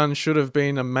reverse gun should have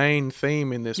been a main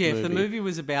theme in this Yeah, movie? if the movie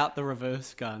was about the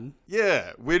reverse gun.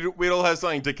 Yeah, we'd all have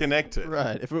something to connect to.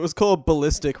 Right. If it was called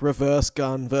ballistic reverse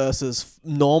gun versus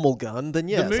normal gun, then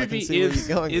yes, The I movie can see where is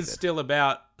you're going with it. still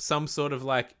about some sort of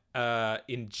like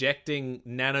injecting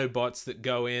nanobots that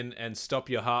go in and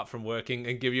stop your heart from working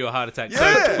and give you a heart attack.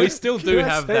 Yeah! So we still do Can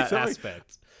I have say that something?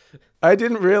 aspect. I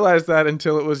didn't realize that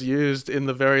until it was used in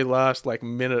the very last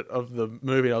minute of the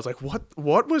movie. I was like, "What?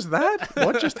 What was that?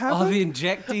 What just Oh, happened?" the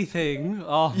injecty thing.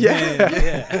 Oh, Yeah. man.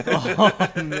 Yeah.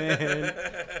 Oh, man.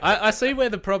 I see where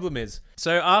the problem is.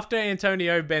 So after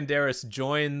Antonio Banderas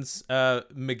joins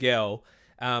Miguel,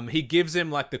 he gives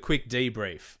him the quick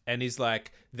debrief, and he's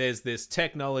like, there's this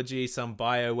technology, some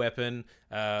bioweapon,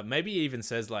 maybe he even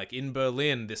says in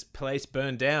Berlin, this place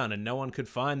burned down and no one could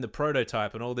find the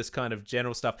prototype and all this kind of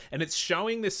general stuff. And it's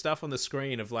showing this stuff on the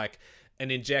screen of an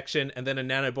injection and then a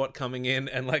nanobot coming in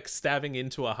and stabbing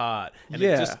into a heart. And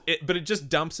it just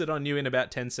dumps it on you in about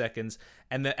 10 seconds.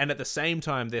 And at the same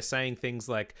time, they're saying things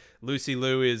like Lucy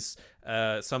Liu is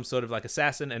some sort of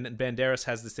assassin, and Banderas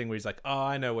has this thing where he's like, oh,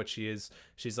 I know what she is.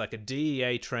 She's a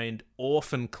DEA trained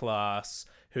orphan class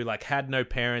who had no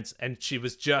parents, and she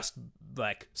was just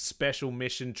special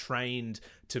mission trained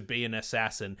to be an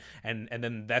assassin, and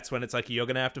then that's when it's you're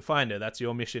gonna have to find her. That's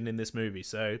your mission in this movie.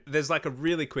 So there's a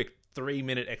really quick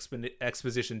 3-minute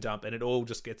exposition dump, and it all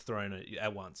just gets thrown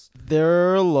at once. There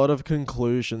are a lot of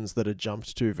conclusions that are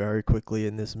jumped to very quickly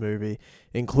in this movie,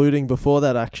 including before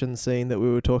that action scene that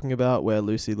we were talking about where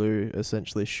Lucy Liu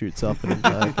essentially shoots up an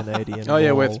entire Canadian Oh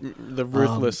yeah, wall. with the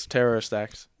ruthless terrorist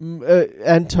acts.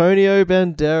 Antonio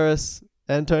Banderas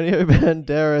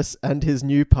and his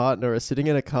new partner are sitting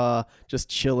in a car just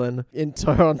chilling in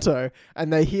Toronto,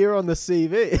 and they hear on the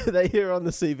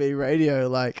CV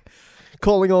radio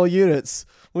calling all units,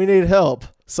 we need help,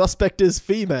 suspect is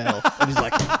female. And he's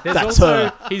like, There's that's also,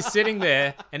 her. he's sitting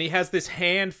there and he has this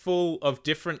handful of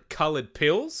different colored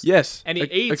pills. Yes, And he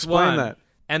eats explain one. that.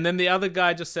 And then the other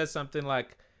guy just says something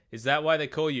like, is that why they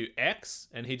call you X?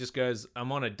 And he just goes,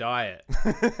 I'm on a diet.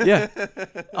 Yeah,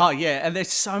 Oh, yeah. And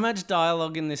there's so much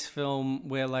dialogue in this film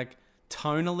where,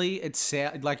 tonally, it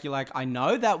sounds you're I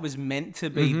know that was meant to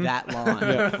be that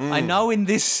line. I know in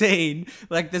this scene,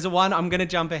 there's a one, I'm going to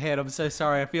jump ahead. I'm so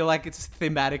sorry. I feel it's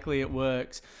thematically it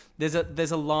works. There's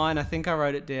a line, I think I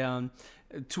wrote it down,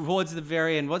 towards the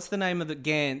very end. What's the name of the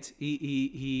Gant?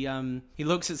 He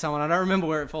looks at someone. I don't remember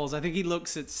where it falls. I think he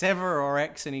looks at Sever or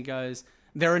X and he goes,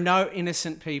 there are no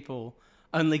innocent people,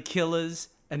 only killers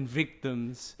and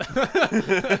victims. And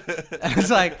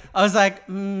I was like,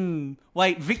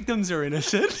 wait, victims are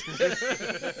innocent?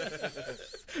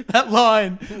 That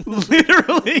line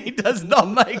literally does not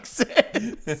make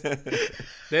sense.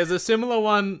 There's a similar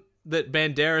one that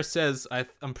Banderas says,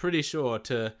 I'm pretty sure,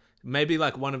 to maybe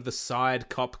one of the side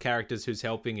cop characters who's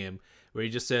helping him, where he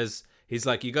just says, he's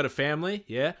like, you got a family?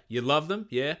 Yeah? You love them?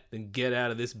 Yeah? Then get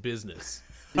out of this business.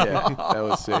 yeah, that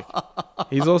was sick.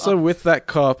 He's also with that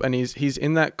cop, and he's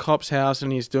in that cop's house,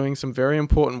 and he's doing some very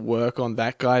important work on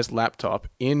that guy's laptop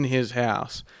in his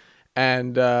house.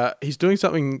 And he's doing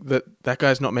something that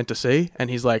guy's not meant to see, and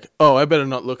he's like, "Oh, I better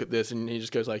not look at this." And he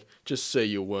just goes "Just say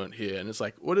you weren't here." And it's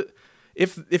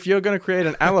if you're going to create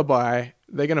an alibi,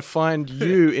 they're going to find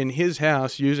you in his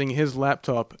house using his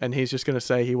laptop, and he's just going to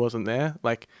say he wasn't there.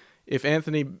 If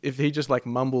he just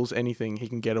mumbles anything, he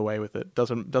can get away with it.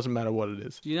 Doesn't matter what it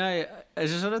is. I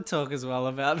just want to talk as well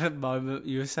about the moment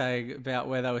you were saying about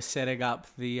where they were setting up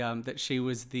the that she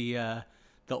was the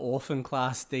orphan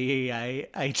class DEA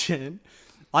agent.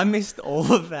 I missed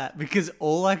all of that because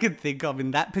all I could think of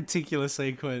in that particular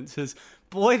sequence was,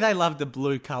 boy, they loved the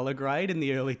blue color grade in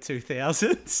the early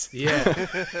 2000s. Yeah.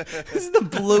 This is the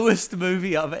bluest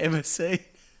movie I've ever seen.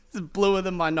 It's bluer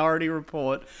than Minority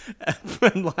Report.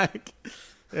 And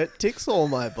It ticks all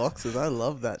my boxes. I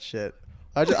love that shit.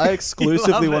 I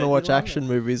exclusively want to watch action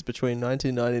movies between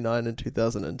 1999 and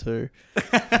 2002.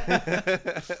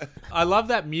 I love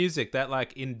that music, that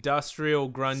industrial,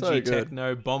 grungy, So good.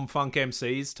 techno, bomb funk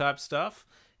MCs type stuff.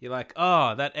 You're like,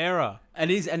 oh, that era.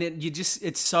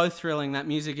 It's so thrilling. That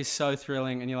music is so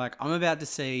thrilling, and you're like, I'm about to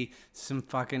see some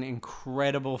fucking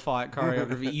incredible fight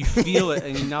choreography. You feel it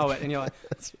and you know it, and you're like,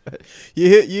 That's right.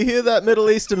 You hear that Middle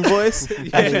Eastern voice?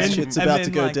 And this shit's and about then,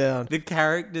 to go down. The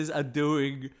characters are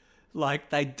doing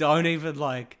they don't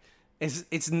even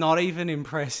it's not even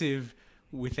impressive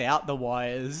without the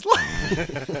wires.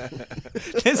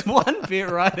 There's one bit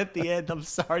right at the end. I'm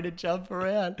sorry to jump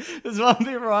around. There's one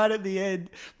bit right at the end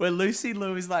where Lucy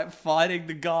Liu is fighting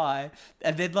the guy,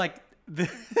 and then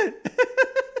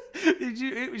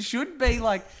it should be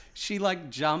she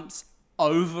jumps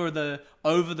over the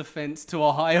fence to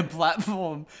a higher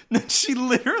platform. Then she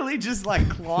literally just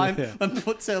climbs and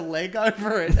puts her leg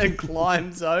over it and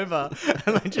climbs over,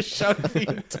 and they just show the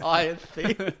entire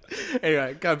thing.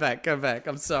 Anyway, go back.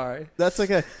 I'm sorry. That's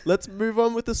okay. Let's move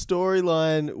on with the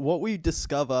storyline. What we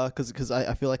discover, because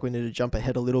I feel like we need to jump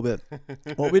ahead a little bit.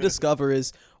 What we discover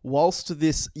is, whilst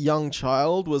this young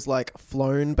child was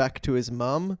flown back to his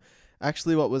mum,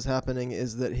 Actually, what was happening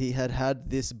is that he had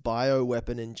this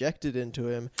bioweapon injected into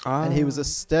him, and he was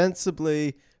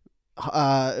ostensibly,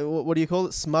 what do you call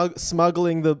it?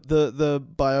 Smuggling the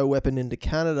bioweapon into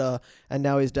Canada, and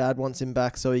now his dad wants him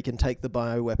back so he can take the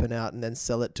bioweapon out and then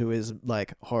sell it to his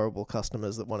like horrible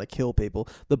customers that want to kill people.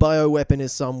 The bioweapon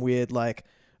is some weird like,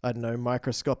 I don't know,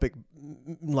 microscopic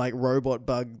like robot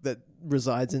bug that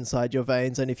resides inside your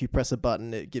veins, and if you press a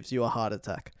button, it gives you a heart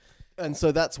attack. And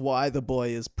so that's why the boy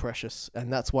is precious,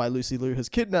 and that's why Lucy Liu has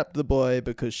kidnapped the boy,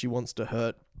 because she wants to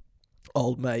hurt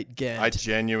old mate Gant. I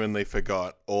genuinely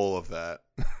forgot all of that.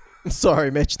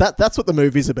 Sorry, Mitch. That's what the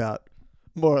movie's about,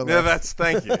 more or less.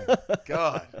 Thank you.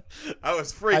 God, I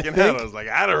was freaking out. I was like,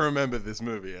 I don't remember this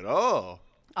movie at all.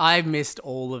 I missed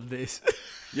all of this.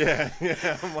 Yeah.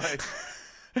 I'm like,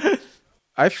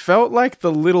 I felt like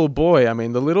the little boy. I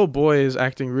mean, the little boy is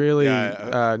acting really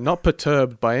not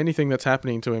perturbed by anything that's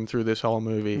happening to him through this whole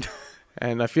movie.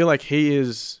 And I feel like he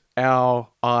is our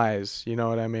eyes. You know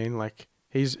what I mean? Like,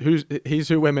 he's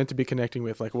who we're meant to be connecting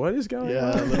with. Like, what is going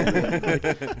on? A little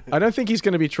bit. I don't think he's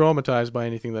going to be traumatized by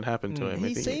anything that happened to him.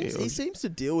 He seems to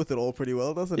deal with it all pretty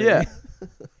well, doesn't he? Yeah.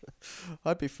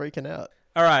 I'd be freaking out.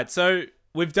 All right, so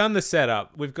we've done the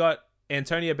setup. We've got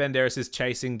Antonio Banderas is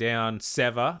chasing down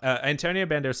Sever. Antonio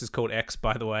Banderas is called X,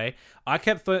 by the way. I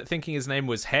kept thinking his name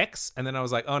was Hex, and then I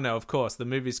was like, oh no, of course, the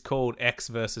movie's called X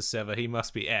versus Sever. He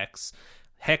must be X.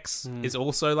 Hex is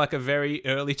also like a very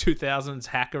early 2000s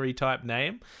hackery type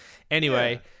name.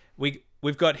 Anyway,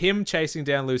 we've got him chasing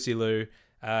down Lucy Liu.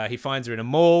 He finds her in a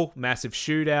mall, massive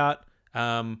shootout.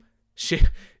 The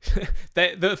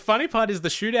funny part is the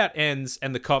shootout ends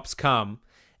and the cops come.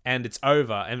 And it's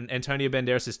over, and Antonio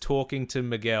Banderas is talking to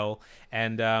Miguel,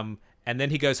 and then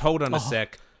he goes, "Hold on a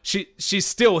sec, she's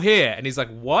still here," and he's like,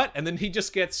 "What?" And then he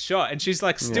just gets shot, and she's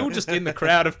like still just in the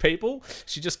crowd of people.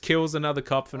 She just kills another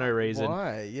cop for no reason.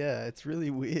 Why? Yeah, it's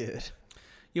really weird.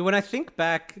 Yeah, when I think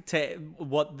back to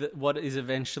what is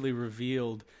eventually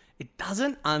revealed, it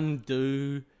doesn't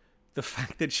undo the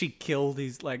fact that she killed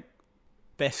his like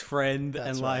best friend.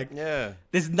 That's and right. like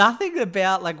there's nothing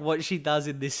about like what she does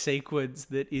in this sequence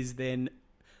that is then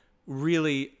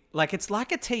really like, it's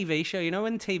like a TV show. You know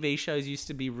when TV shows used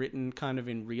to be written kind of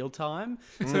in real time,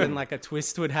 so then like a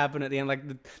twist would happen at the end. Like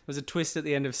there was a twist at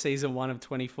the end of season 1 of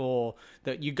 24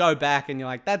 that you go back and you're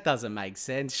like, that doesn't make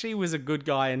sense. She was a good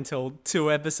guy until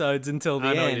 2 episodes until the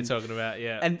end. I know what you're talking about.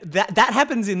 Yeah, and that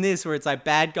happens in this where it's like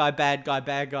bad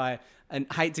guy, and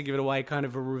hate to give it away, kind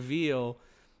of a reveal,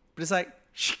 but it's like,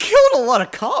 she killed a lot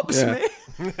of cops, man.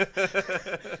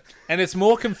 And it's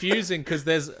more confusing because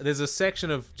there's a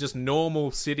section of just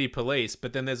normal city police,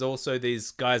 but then there's also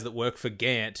these guys that work for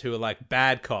Gant who are like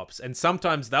bad cops, and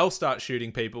sometimes they'll start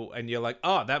shooting people, and you're like,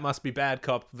 oh, that must be bad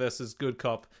cop versus good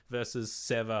cop versus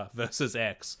Sever versus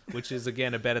X, which is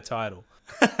again a better title.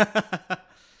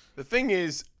 The thing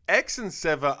is, X and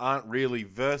Sever aren't really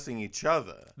versing each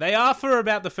other. They are for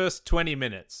about the first 20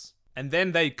 minutes. And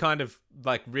then they kind of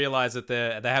like realize that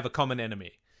they have a common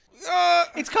enemy. Yeah.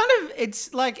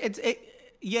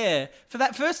 For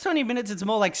that first 20 minutes, it's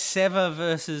more like Sever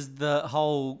versus the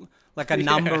whole, like a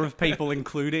number of people,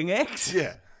 including X.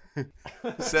 Yeah.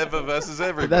 Sever versus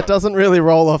everybody. That doesn't really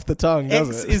roll off the tongue, does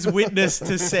X it? is witness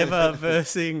to Sever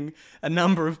versing a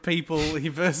number of people. He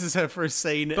versus her for a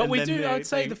scene. But and then I'd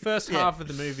say the first half of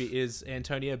the movie is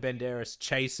Antonio Banderas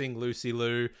chasing Lucy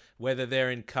Liu, whether they're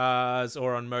in cars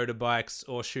or on motorbikes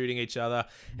or shooting each other.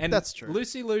 And that's true.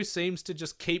 Lucy Liu seems to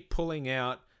just keep pulling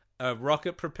out a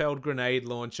rocket-propelled grenade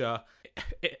launcher,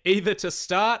 either to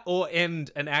start or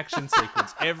end an action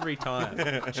sequence every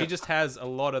time. She just has a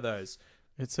lot of those.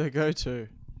 It's her go-to.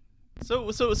 So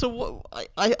what,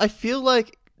 I feel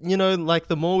like, you know, like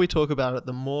the more we talk about it,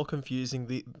 the more confusing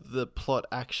the plot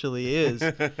actually is.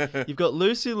 You've got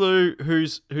Lucy Liu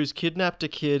who's kidnapped a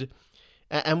kid,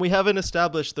 and we haven't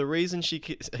established the reason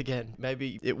again,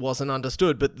 maybe it wasn't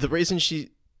understood, but the reason she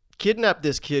kidnapped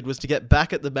this kid was to get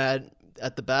back at the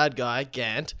bad guy,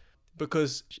 Gant,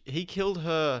 because he killed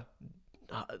her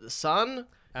son.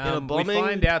 In a bombing. We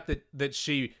find out that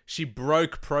she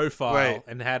broke profile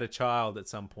and had a child at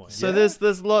some point. So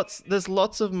there's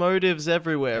lots of motives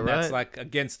everywhere, and right? that's like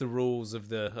against the rules of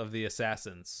the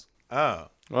assassins. Oh.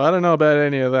 Well, I don't know about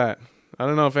any of that. I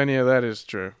don't know if any of that is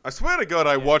true. I swear to God,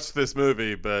 I watched this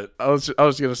movie, but I was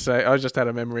gonna say, I just had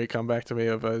a memory come back to me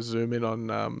of a zoom in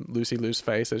on Lucy Liu's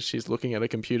face as she's looking at a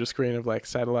computer screen of like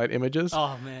satellite images.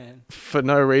 Oh man! For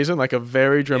no reason, like a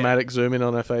very dramatic zoom in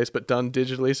on her face, but done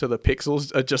digitally, so the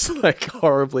pixels are just like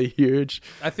horribly huge.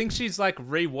 I think she's like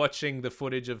rewatching the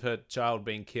footage of her child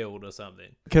being killed or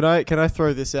something. Can I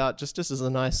throw this out just as a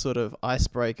nice sort of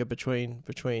icebreaker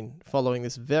between following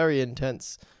this very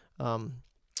intense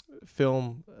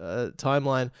film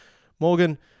timeline.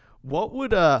 Morgan, what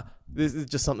would this is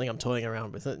just something I'm toying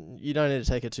around with. You don't need to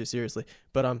take it too seriously,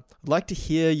 but I'd like to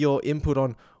hear your input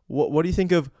on what do you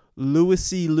think of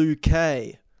Louis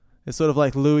Luque? It's sort of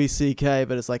like Louis C.K.,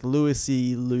 but it's like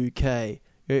Louis Luque.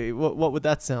 What would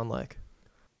that sound like?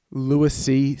 Louis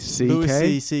C.K.?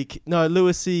 Louis C.K. No,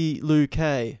 Louis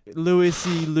Luque. Louis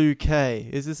Luque.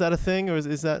 Is that a thing, or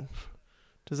is that?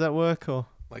 Does that work, or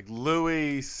Like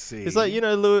Louis C. it's like, you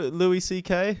know, Louis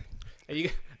C.K. Are you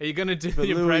gonna do But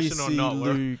the impression Louis or not?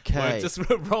 We're Luque. just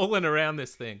rolling around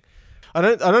this thing. I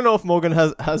don't know if Morgan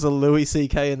has a Louis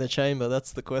C.K. in the chamber.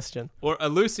 That's the question. Or a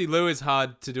Lucy Liu is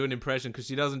hard to do an impression because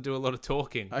she doesn't do a lot of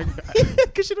talking.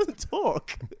 Because she doesn't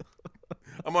talk.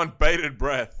 I'm on bated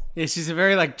breath. Yeah, she's a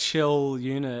very like chill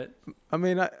unit. I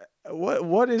mean,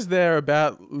 what is there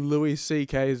about Louis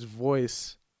C.K.'s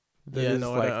voice that is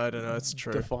I don't know. It's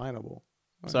true. definable?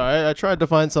 Sorry, I tried to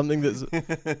find something that's.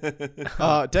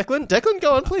 Declan,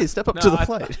 go on, please step up No, to the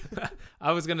plate.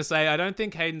 I was gonna say I don't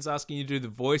think Hayden's asking you to do the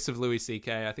voice of Louis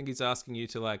C.K. I think he's asking you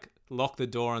to like lock the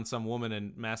door on some woman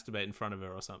and masturbate in front of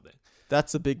her or something.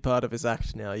 That's a big part of his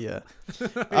act now. Yeah.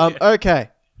 Okay.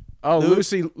 Oh,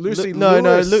 Lucy Louis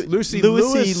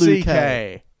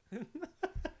C.K.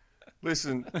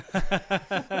 Listen,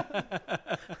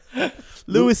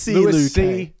 Louis C.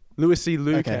 Luque. Louis C.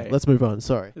 Luque. Okay, let's move on.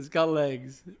 Sorry. It's got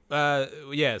legs.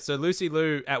 Yeah, so Lucy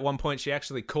Liu, at one point, she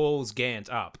actually calls Gant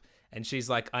up. And she's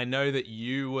like, I know that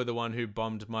you were the one who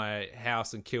bombed my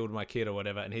house and killed my kid or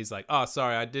whatever. And he's like, oh,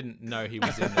 sorry, I didn't know he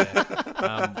was in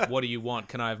there. What do you want?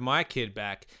 Can I have my kid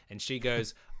back? And she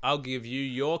goes, I'll give you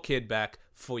your kid back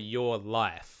for your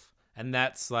life. And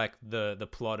that's like the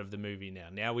plot of the movie now.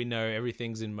 Now we know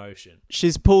everything's in motion.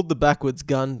 She's pulled the backwards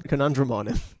gun conundrum on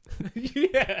him.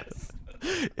 Yes.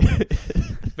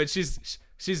 But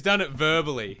she's done it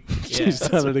verbally. She's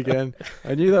done it again.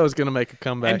 I knew that was going to make a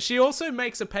comeback. And she also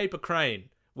makes a paper crane,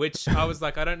 which I was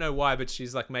like, I don't know why, but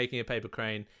she's like making a paper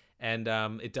crane. And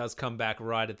it does come back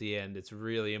right at the end. It's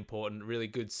really important, really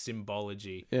good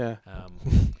symbology. Yeah.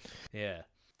 Yeah.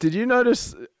 Did you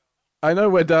notice... I know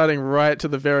we're darting right to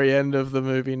the very end of the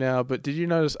movie now, but did you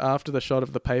notice after the shot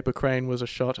of the paper crane was a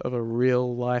shot of a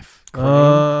real life crane?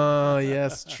 Oh,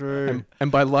 yes, true.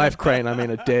 And by life crane, I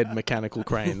mean a dead mechanical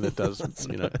crane that does,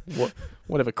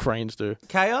 whatever cranes do.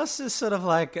 Chaos is sort of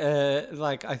like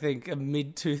I think a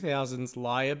mid 2000s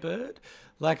Lyrebird.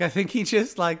 Like I think he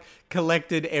just like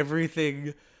collected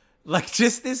everything, like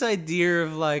just this idea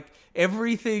of like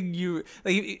everything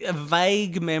a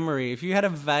vague memory. If you had a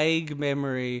vague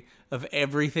memory of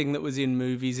everything that was in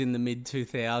movies in the mid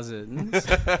 2000s,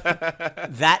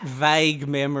 that vague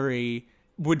memory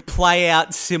would play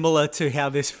out similar to how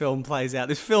this film plays out.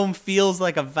 This film feels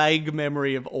like a vague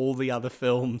memory of all the other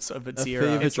films of its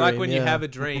era. fever It's like dream, when you yeah. have a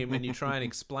dream and you try and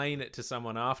explain it to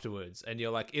someone afterwards, and you're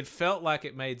like, it felt like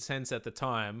it made sense at the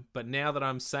time, but now that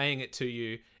I'm saying it to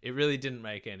you, it really didn't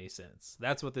make any sense.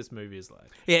 That's what this movie is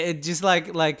like. Yeah, it just like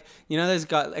you know, those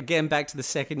guys, again, back to the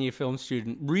second year film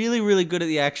student, really, really good at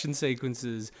the action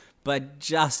sequences, but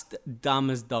just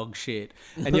dumb as dog shit.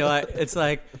 And you're like, it's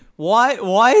like,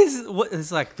 why is what?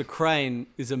 It's like the crane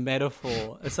is a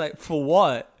metaphor. It's like, for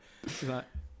what? It's like,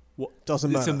 what?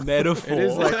 Doesn't It's a matter. metaphor. It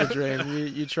is like a dream.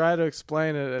 You try to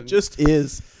explain it and Just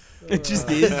is. It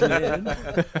just is, man.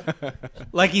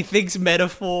 Like he thinks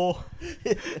metaphor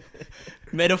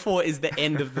is the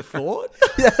end of the thought.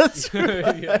 Yeah, that's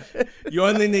Yeah. You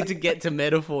only need to get to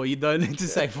metaphor. You don't need to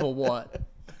say for what.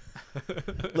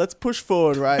 Let's push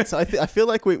forward, right? So I feel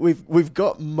like we've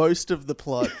got most of the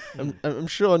plot. I'm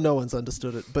sure no one's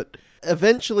understood it, but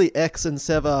eventually X and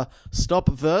Sever stop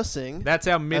versing That's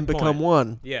our and midpoint. become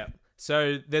one. Yeah.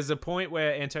 So there's a point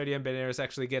where Antonio Banderas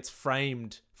actually gets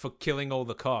framed for killing all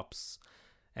the cops.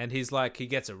 And he's like, he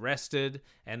gets arrested,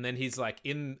 and then he's like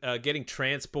getting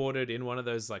transported in one of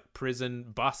those like prison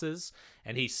buses,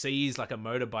 and he sees like a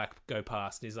motorbike go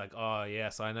past, and he's like, oh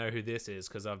yes, I know who this is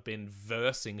because I've been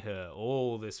versing her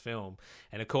all this film.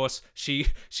 And of course,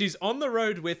 she's on the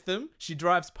road with them. She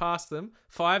drives past them.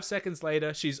 5 seconds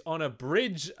later, she's on a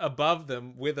bridge above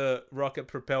them with a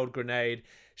rocket-propelled grenade.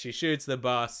 She shoots the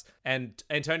bus, and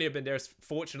Antonio Banderas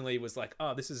fortunately was like,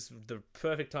 oh, this is the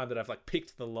perfect time that I've like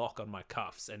picked the lock on my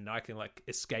cuffs and I can like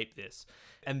escape this.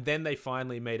 And then they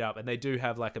finally meet up and they do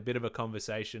have like a bit of a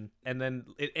conversation. And then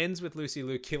it ends with Lucy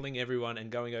Liu killing everyone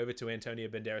and going over to Antonio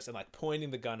Banderas and like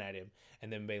pointing the gun at him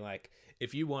and then being like,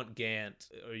 if you want Gant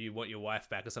or you want your wife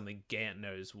back or something, Gant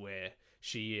knows where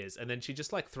she is. And then she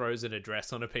just like throws an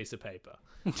address on a piece of paper.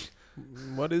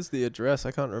 What is the address?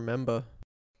 I can't remember.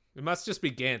 It must just be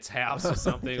Gant's house or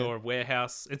something, or a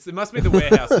warehouse. It must be the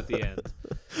warehouse at the end.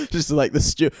 Just like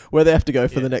where they have to go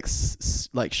for the next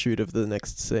like shoot of the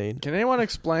next scene. Can anyone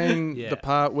explain Yeah. the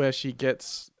part where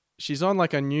she's on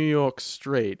like a New York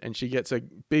street and she gets a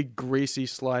big greasy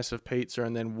slice of pizza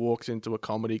and then walks into a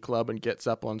comedy club and gets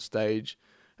up on stage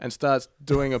and starts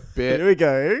doing a bit Here we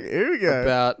go.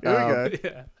 about Here we go.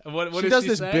 Yeah. And what she does does she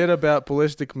this say? bit about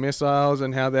ballistic missiles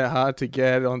and how they're hard to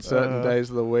get on certain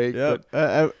days of the week. Yep.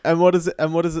 But And what does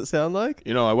it sound like?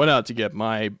 You know, I went out to get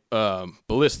my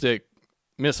ballistic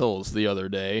missiles the other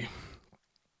day.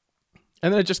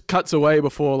 and then it just cuts away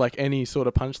before like any sort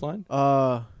of punchline.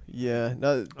 Yeah.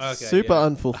 No, Okay, super yeah.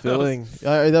 unfulfilling.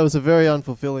 That was a very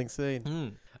unfulfilling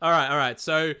scene. All right.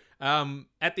 So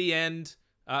at the end,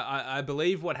 I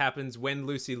believe what happens when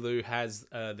Lucy Liu has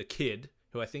the kid,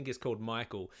 who I think is called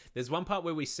Michael. There's one part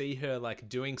where we see her like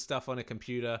doing stuff on a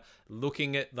computer,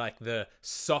 looking at like the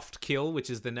soft kill, which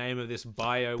is the name of this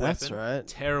bio weapon. That's right.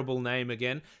 Terrible name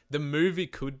again. The movie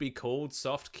could be called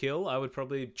Soft Kill. I would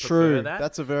probably prefer True. that.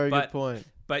 That's a very But- good point.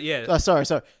 But yeah, Sorry.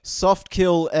 Soft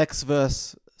kill X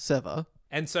verse Sever.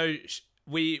 and so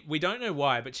we don't know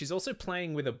why, but she's also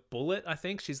playing with a bullet. I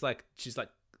think she's like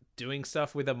doing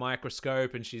stuff with a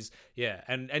microscope, and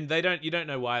and you don't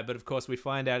know why, but of course we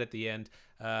find out at the end.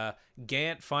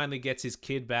 Gant finally gets his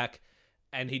kid back,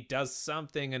 and he does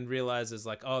something and realizes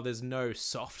like, oh, there's no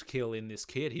soft kill in this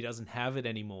kid. He doesn't have it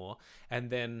anymore, and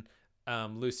then.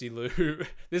 Lucy Liu.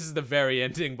 This is the very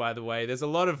ending, by the way. There's a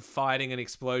lot of fighting and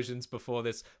explosions before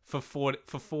this for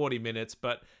 40 minutes,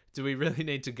 but do we really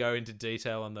need to go into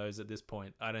detail on those at this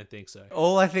point? I don't think so.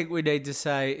 All I think we need to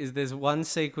say is there's one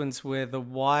sequence where the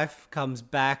wife comes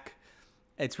back.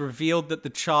 It's revealed that the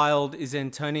child is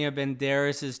Antonio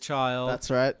Banderas' child. That's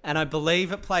right. And I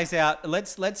believe it plays out.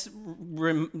 Let's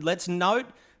note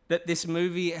that this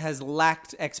movie has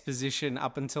lacked exposition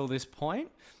up until this point.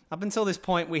 Up until this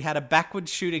point, we had a backward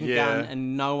shooting gun,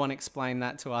 and no one explained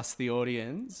that to us, the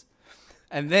audience.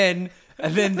 And then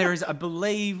there is, I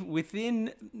believe,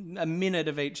 within a minute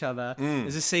of each other,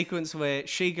 there's a sequence where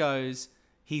she goes,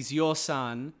 "He's your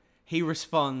son." He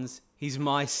responds, "He's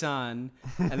my son."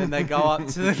 And then they go up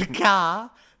to the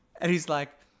car, and he's like,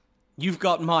 "You've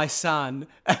got my son."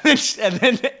 And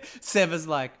then Sever's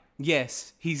like,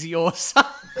 "Yes, he's your son."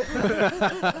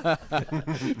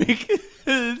 Because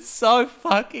it's so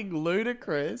fucking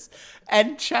ludicrous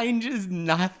and changes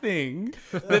nothing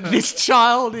that this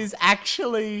child is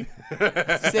actually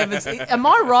Sever's. Am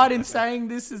I right in saying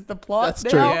this is the plot That's now?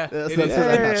 true. Yeah, That's it what is.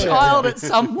 happened. The child at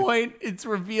some point, it's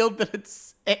revealed that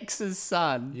it's X's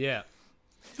son. Yeah.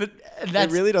 But It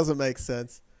that's really doesn't make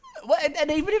sense. well,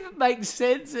 and even if it makes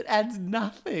sense, it adds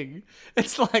nothing.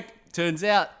 It's like, turns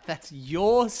out that's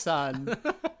your son.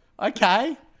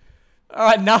 Okay. All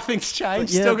right, nothing's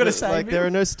changed. Still got to but, save like him. there are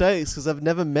no stakes because I've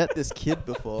never met this kid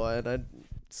before, and I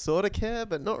sort of care,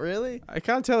 but not really. I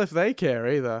can't tell if they care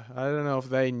either. I don't know if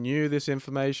they knew this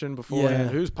information beforehand.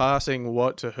 Yeah. Who's passing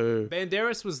what to who?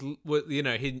 Banderas was you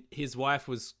know, his wife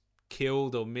was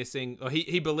killed or missing, or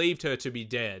he believed her to be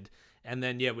dead. And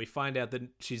then, we find out that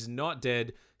she's not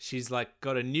dead. She's like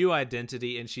got a new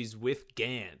identity, and she's with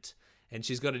Gant, and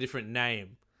she's got a different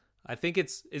name. I think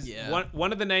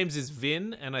one of the names is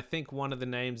Vin, and I think one of the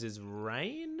names is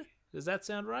Rain. Does that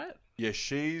sound right? Yeah,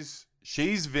 she's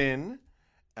Vin.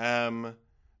 There's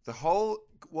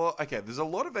a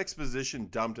lot of exposition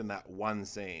dumped in that one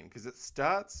scene because it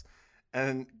starts,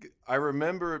 and I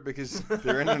remember it because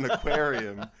they're in an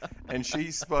aquarium, and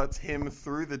she spots him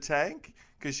through the tank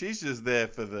because she's just there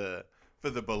for the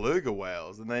beluga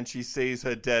whales, and then she sees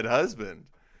her dead husband.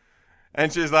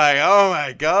 And she's like, "Oh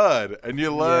my god!" And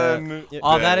you learn.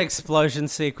 Oh, that explosion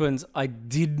sequence, I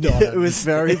did not. It was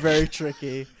very, very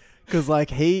tricky because, like,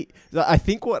 I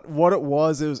think what it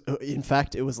was in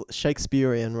fact, it was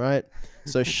Shakespearean, right?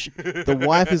 So the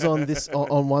wife is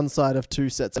on one side of two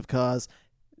sets of cars.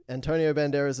 Antonio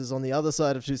Banderas is on the other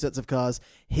side of two sets of cars.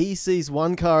 He sees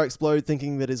one car explode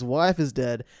thinking that his wife is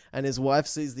dead, and his wife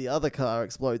sees the other car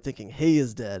explode thinking he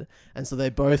is dead. And so they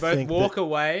both think walk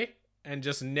away and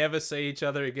just never see each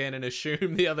other again and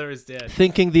assume the other is dead.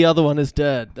 thinking the other one is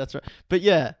dead. That's right. But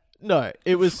yeah, no,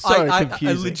 it was so I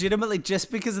confusing. legitimately,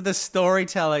 just because of the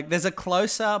storytelling, there's a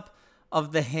close-up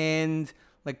of the hand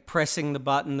like pressing the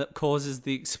button that causes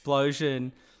the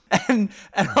explosion. And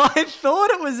I thought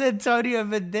it was Antonio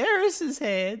Banderas'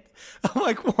 hand. I'm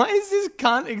like, why is this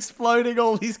cunt exploding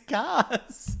all these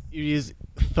cars? It is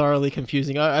thoroughly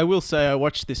confusing. I will say I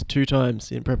watched this 2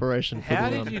 times in preparation for How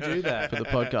the, did you do that? for the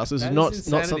podcast. This is That not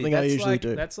insanity. something I That's usually like,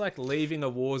 do. That's like leaving a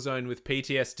war zone with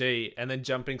PTSD and then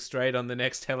jumping straight on the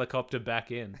next helicopter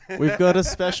back in. We've got a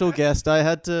special guest. I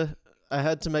had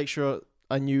to make sure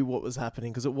I knew what was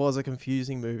happening because it was a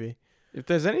confusing movie. If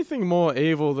there's anything more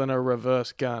evil than a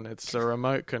reverse gun, it's a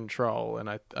remote control, and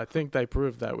I think they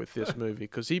proved that with this movie,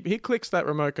 because he clicks that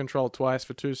remote control twice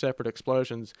for 2 separate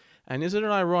explosions, and isn't it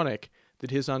ironic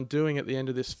that his undoing at the end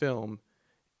of this film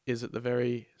is at the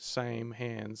very same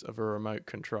hands of a remote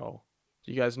control?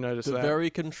 Do you guys notice The that?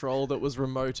 very control that was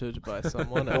remoted by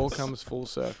someone It all else. comes full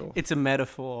circle. It's a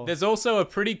metaphor. There's also a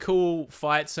pretty cool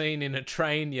fight scene in a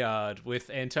train yard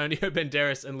with Antonio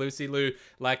Banderas and Lucy Liu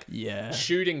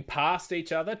shooting past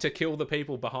each other to kill the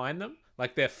people behind them.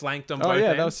 Like they're flanked on both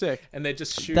ends. That was sick. And they're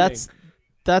just shooting.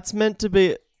 That's meant to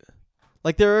be...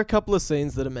 Like, there are a couple of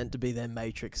scenes that are meant to be their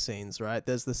Matrix scenes, right?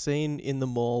 There's the scene in the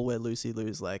mall where Lucy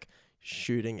Liu's, like,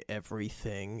 shooting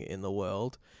everything in the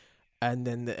world. And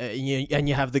then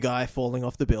you have the guy falling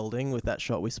off the building with that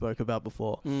shot we spoke about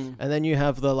before. And then you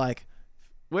have the, like,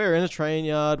 we're in a train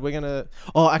yard, we're going to...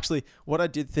 Oh, actually, what I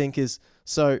did think is...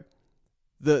 So,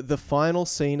 the final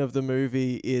scene of the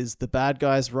movie is the bad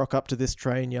guys rock up to this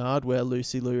train yard where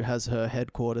Lucy Liu has her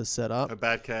headquarters set up. A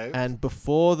bat cave. And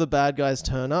before the bad guys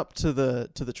turn up to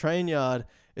the train yard,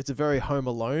 it's a very Home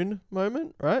Alone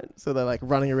moment, right? So they're like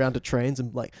running around to trains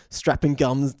and like strapping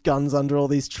guns under all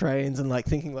these trains and like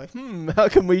thinking like, how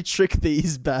can we trick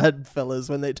these bad fellas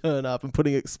when they turn up, and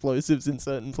putting explosives in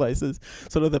certain places.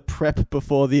 Sort of the prep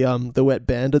before the wet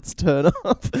bandits turn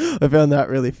up. I found that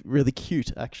really, really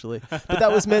cute actually. But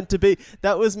that was meant to be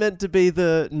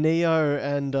the Neo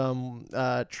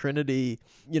and Trinity,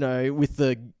 you know, with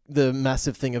the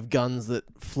massive thing of guns that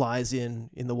flies in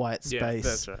the white space. Yeah,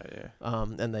 that's right, yeah.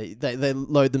 And they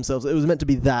load themselves. It was meant to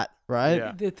be that, right?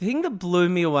 Yeah. The thing that blew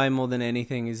me away more than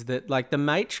anything is that, like, the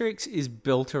Matrix is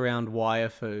built around wire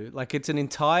fu. Like, it's an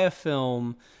entire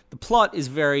film. The plot is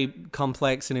very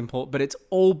complex and important, but it's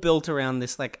all built around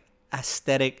this, like,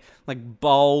 aesthetic, like,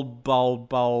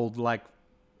 bold, like,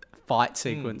 fight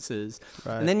sequences.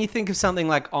 Right. And then you think of something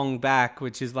like Ong Bak,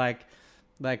 which is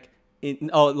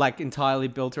entirely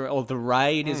built around, or The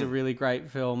Raid is a really great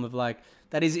film of like,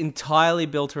 that is entirely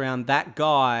built around that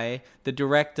guy. The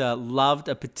director loved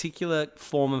a particular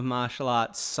form of martial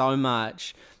arts so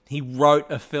much, he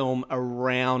wrote a film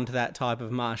around that type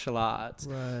of martial arts.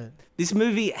 Right. This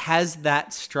movie has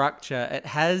that structure. It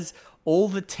has all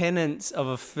the tenets of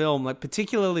a film, like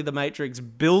particularly The Matrix,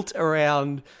 built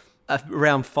around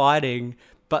fighting,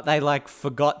 but they like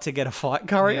forgot to get a fight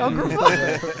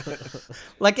choreographer.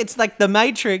 Like, it's like The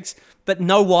Matrix, but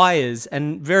no wires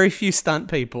and very few stunt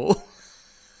people.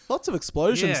 Lots of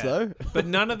explosions though. But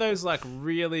none of those like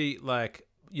really like,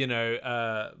 you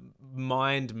know,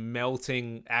 mind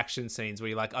melting action scenes where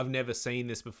you're like, I've never seen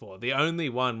this before. The only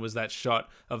one was that shot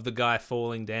of the guy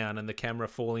falling down and the camera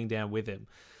falling down with him.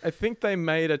 I think they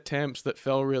made attempts that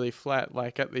fell really flat,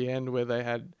 like at the end where they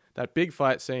had that big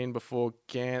fight scene before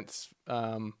Gantz,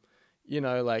 you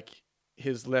know, like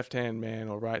his left-hand man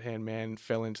or right-hand man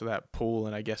fell into that pool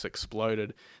and I guess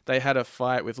exploded. They had a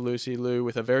fight with Lucy Liu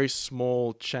with a very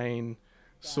small chain,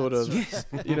 sort of,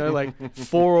 you know, like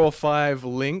 4 or 5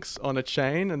 links on a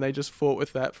chain, and they just fought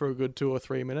with that for a good 2 or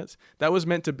 3 minutes. That was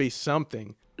meant to be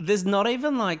something. There's not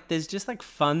even like, there's just like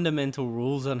fundamental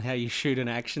rules on how you shoot an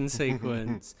action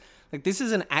sequence. Like, this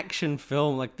is an action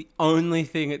film. Like, the only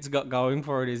thing it's got going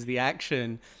for it is the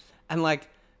action. And like,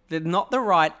 they're not the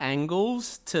right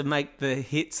angles to make the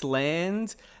hits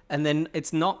land. And then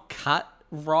it's not cut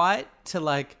right to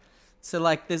like, so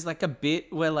like there's like a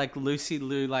bit where like Lucy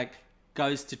Liu like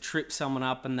goes to trip someone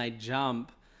up and they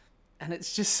jump. And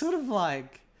it's just sort of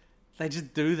like, they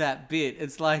just do that bit.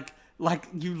 It's like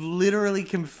you literally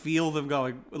can feel them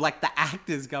going, like the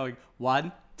actors going,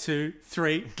 1, 2,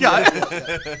 3, go.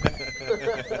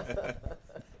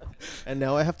 And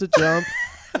now I have to jump.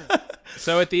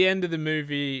 So at the end of the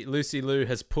movie, Lucy Liu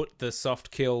has put the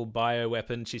soft kill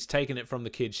bioweapon. She's taken it from the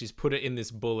kid. She's put it in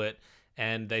this bullet,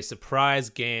 and they surprise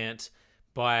Gant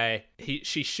by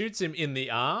she shoots him in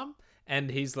the arm, and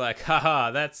he's like,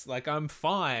 haha, that's like, I'm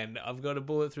fine. I've got a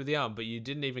bullet through the arm, but you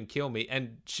didn't even kill me.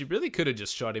 And she really could have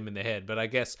just shot him in the head, but I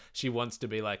guess she wants to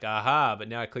be like, aha, but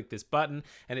now I click this button,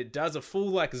 and it does a full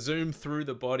like zoom through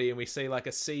the body, and we see like a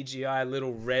CGI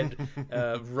little red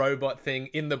robot thing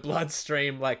in the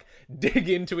bloodstream, like dig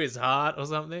into his heart or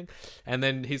something. And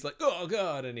then he's like, oh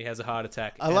God, and he has a heart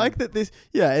attack. I like that this,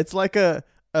 it's like a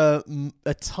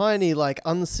tiny, like,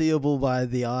 unseeable by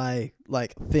the eye,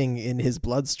 like, thing in his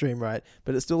bloodstream, right?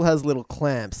 But it still has little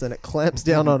clamps, and it clamps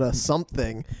down on a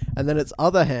something, and then its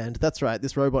other hand, that's right,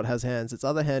 this robot has hands, its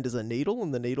other hand is a needle,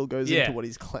 and the needle goes into what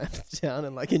he's clamped down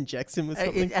and, like, injects him with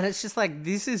something. And it's just like,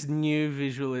 this is new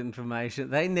visual information.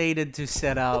 They needed to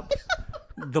set up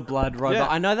the blood robot. Yeah.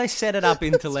 I know they set it up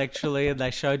intellectually and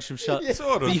they showed some shots,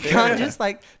 Sort of, but you yeah. can't just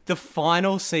like the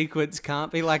final sequence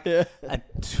can't be like a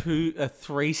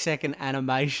 3-second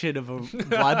animation of a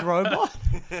blood robot.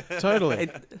 Totally.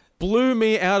 It blew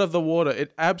me out of the water.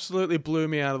 It absolutely blew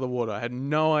me out of the water. I had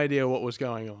no idea what was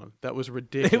going on. That was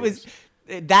ridiculous.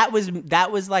 That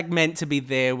was like meant to be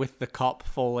there with the cop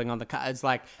falling on the car. It's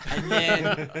like, and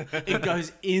then it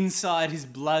goes inside his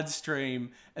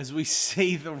bloodstream as we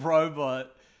see the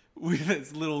robot with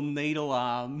its little needle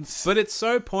arms. But it's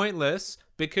so pointless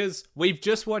because we've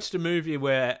just watched a movie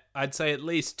where I'd say at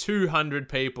least 200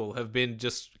 people have been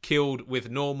just killed with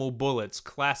normal bullets.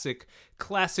 Classic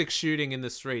shooting in the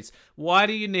streets. Why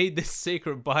do you need this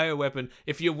secret bioweapon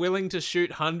if you're willing to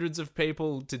shoot hundreds of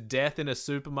people to death in a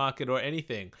supermarket or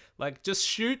anything? Like, just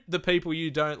shoot the people you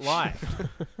don't like.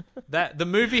 That the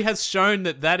movie has shown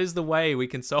that is the way we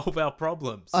can solve our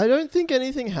problems. I don't think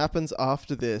anything happens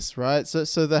after this, right?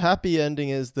 So the happy ending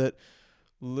is that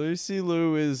Lucy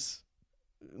Liu is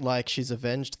like she's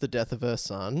avenged the death of her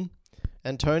son.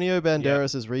 Antonio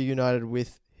Banderas is reunited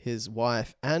with his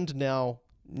wife and now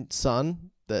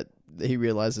son, that he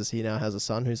realizes he now has a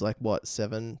son who's like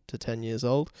 7 to 10 years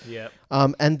old. Yeah.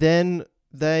 And then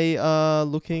they are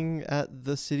looking at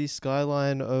the city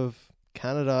skyline of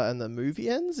Canada and the movie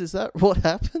ends. Is that what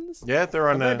happens? Yeah, they're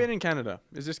on. Have they been in Canada?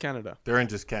 Is this Canada? They're in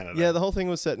just Canada. Yeah, the whole thing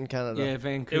was set in Canada. Yeah,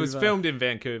 Vancouver. It was filmed in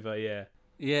Vancouver, yeah.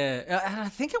 Yeah, and I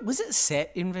think it was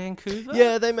set in Vancouver.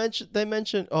 Yeah, they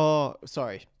mentioned. Oh,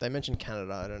 sorry, they mentioned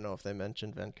Canada. I don't know if they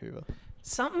mentioned Vancouver.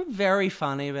 Something very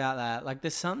funny about that. Like,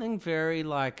 there's something very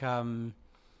like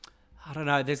I don't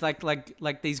know. There's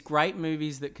like these great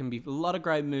movies that can be. A lot of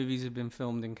great movies have been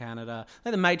filmed in Canada.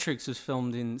 Like The Matrix was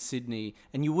filmed in Sydney,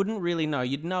 and you wouldn't really know.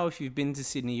 You'd know if you've been to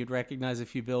Sydney. You'd recognize a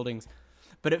few buildings,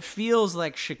 but it feels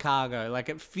like Chicago. Like,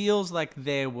 it feels like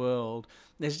their world.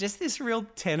 There's just this real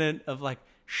tenet of like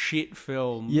shit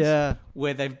films, Yeah,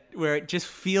 where it just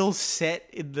feels set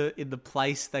in the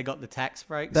place they got the tax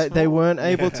breaks. they for. weren't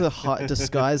able to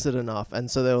disguise it enough,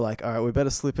 and so they were like, "All right, we better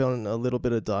slip in a little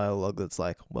bit of dialogue that's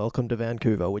like, welcome to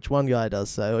Vancouver," which one guy does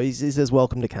say, or he says,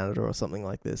 "Welcome to Canada," or something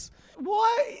like this.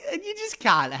 Why? You just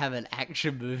can't have an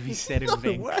action movie set in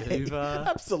Vancouver.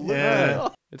 Absolutely. Yeah.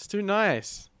 It's too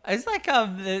nice. It's like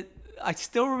I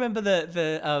still remember the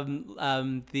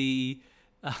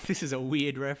this is a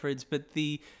weird reference, but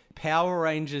the Power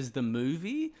Rangers the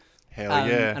movie. Hell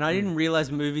yeah. And I didn't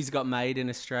realize movies got made in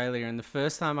Australia. And the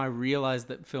first time I realized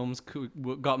that films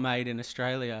got made in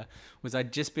Australia was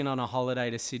I'd just been on a holiday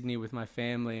to Sydney with my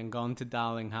family and gone to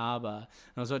Darling Harbour.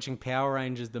 And I was watching Power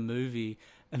Rangers the movie.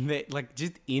 And they're like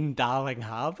just in Darling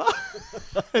Harbour.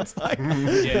 It's like,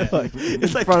 Yeah.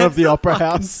 It's like in front of the Opera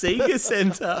House, Sega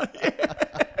Centre.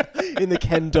 in the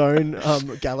Ken Doan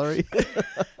gallery.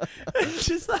 It's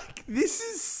just like, this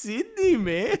is Sydney,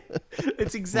 man.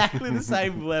 It's exactly the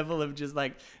same level of just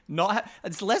like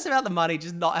it's less about the money,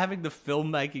 just not having the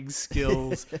filmmaking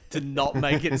skills to not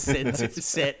make it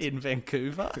set in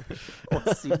Vancouver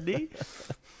or Sydney.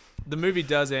 The movie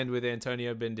does end with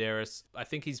Antonio Banderas. I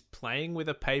think he's playing with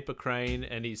a paper crane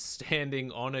and he's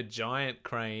standing on a giant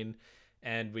crane,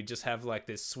 and we just have like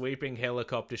this sweeping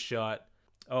helicopter shot.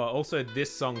 Oh, also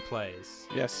this song plays.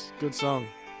 Yes, good song.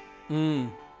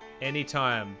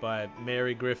 Anytime by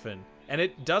Mary Griffin. And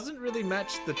it doesn't really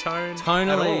match the tone at all.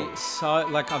 Tonally, so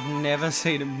like I've never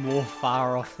seen it more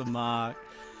far off the mark.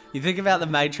 You think about the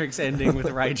Matrix ending with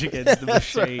Rage Against the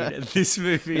Machine, and this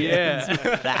movie ends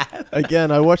with that.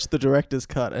 Again, I watched the director's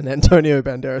cut, and Antonio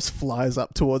Banderas flies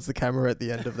up towards the camera at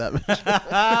the end of that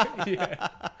match.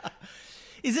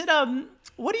 Is it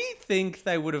what do you think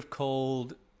they would have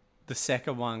called the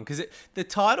second one? Because the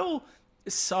title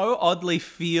so oddly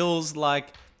feels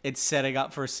like it's setting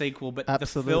up for a sequel, but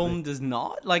Absolutely. the film does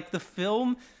not. Like, the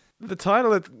film, The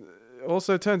title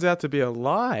also turns out to be a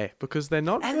lie because they're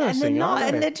not and versing, they're not, are they?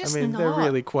 and they're just I mean, not. they're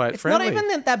really quite it's friendly. not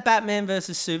even that Batman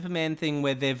versus Superman thing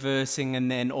where they're versing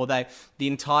and then, or the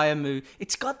entire movie.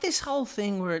 It's got this whole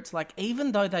thing where it's like,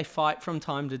 even though they fight from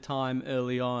time to time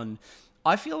early on,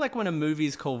 I feel like when a movie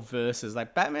is called Versus,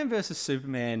 like Batman versus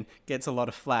Superman gets a lot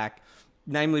of flack,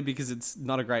 namely because it's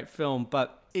not a great film,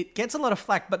 but it gets a lot of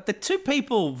flack. But the two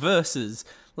people versus,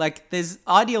 like, there's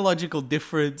ideological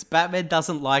difference. Batman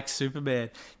doesn't like Superman.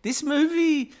 This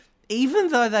movie, even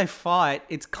though they fight,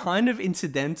 it's kind of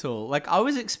incidental. Like, I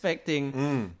was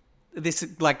expecting this,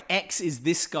 like, X is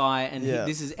this guy, and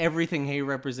this is everything he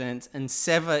represents, and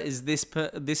Sever is this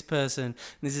person, and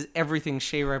this is everything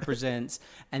she represents,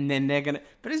 and then they're gonna.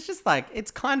 But it's just like,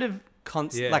 it's kind of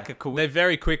like a cool. They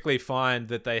very quickly find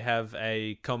that they have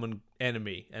a common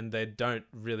enemy, and they don't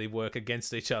really work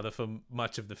against each other for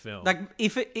much of the film. Like,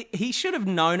 if he should have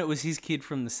known it was his kid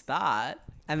from the start,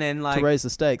 and then like To raise the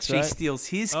stakes, she right? steals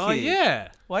his Oh kid. yeah,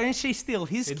 Why didn't she steal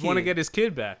his he'd kid? want to get his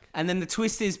kid back. And then the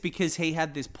twist is because he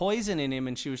had this poison in him,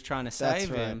 and she was trying to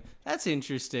save right. him. That's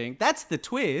interesting. That's the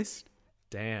twist.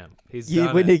 Damn, he's We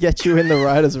done need to it. get you in the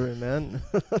writers' room, man.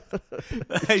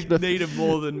 They need him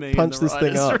more than me. Punch in the this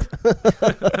thing writers'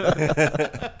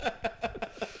 up.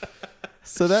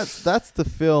 So that's the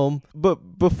film.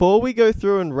 But before we go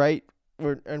through and rate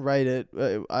it,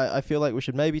 I feel like we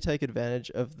should maybe take advantage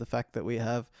of the fact that we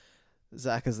have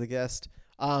Zach as the guest.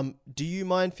 Do you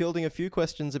mind fielding a few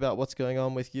questions about what's going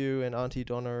on with you and Auntie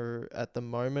Donna at the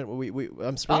moment? I'm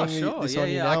Oh, springing sure. this Yeah, on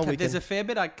you yeah. now. There's a fair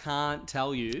bit I can't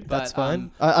tell you, but That's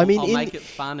fine. I'll in, make it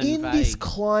fun and in vague. this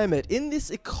climate, in this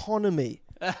economy,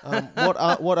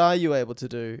 what are you able to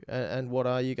do, and what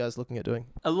are you guys looking at doing?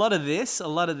 A lot of this.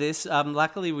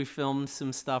 Luckily, we filmed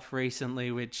some stuff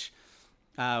recently, which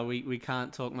we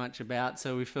can't talk much about.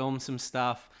 So we filmed some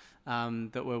stuff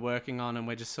that we're working on, and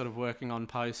we're just sort of working on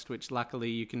post, which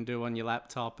luckily you can do on your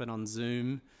laptop and on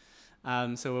Zoom.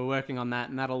 So we're working on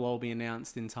that, and that'll all be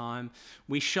announced in time.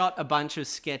 We shot a bunch of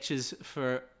sketches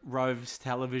for Rove's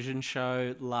television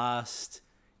show last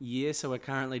year, so we're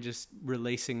currently just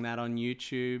releasing that on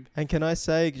YouTube. And can I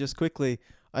say just quickly,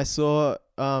 I saw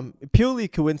purely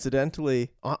coincidentally,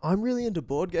 I'm really into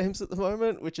board games at the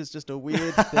moment, which is just a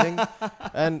weird thing,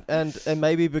 and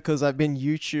maybe because I've been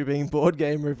YouTubing board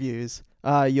game reviews.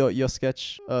 Your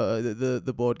sketch,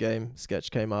 the board game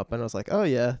sketch came up, and I was like, oh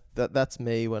yeah, that's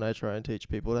me when I try and teach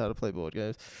people how to play board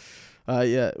games.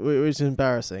 Yeah, which is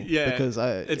embarrassing. Yeah, because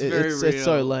it's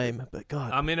so real. lame. But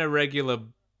God, I'm in a regular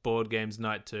board games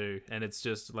night too, and it's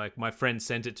just like my friend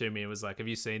sent it to me and was like, have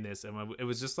you seen this? And it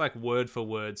was just like word for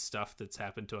word stuff that's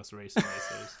happened to us recently.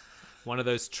 So it was one of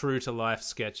those true to life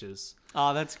sketches.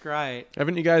 Oh, that's great.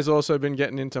 Haven't you guys also been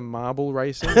getting into marble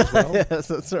racing as well? yes,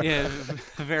 that's right. Yeah,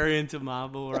 very into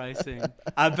marble racing.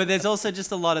 But there's also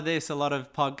just a lot of this, a lot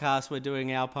of podcasts. We're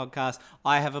doing our podcast.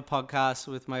 I have a podcast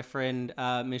with my friend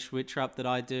Mish Wittrup that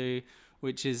I do,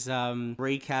 which is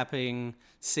recapping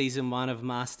season 1 of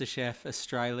MasterChef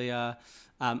Australia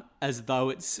as though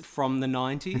it's from the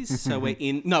 90s. So we're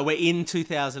in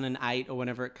 2008 or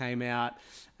whenever it came out,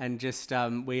 and just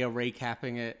we are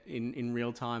recapping it in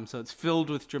real time. So it's filled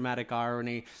with dramatic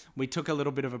irony. We took a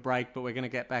little bit of a break, but we're going to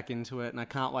get back into it, and I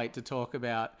can't wait to talk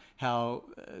about how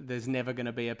there's never going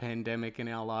to be a pandemic in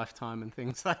our lifetime and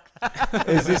things like that.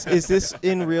 Is this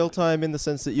in real time in the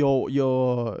sense that you're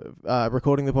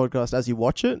recording the podcast as you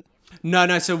watch it?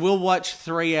 No. So we'll watch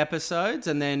 3 episodes,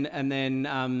 and then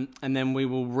we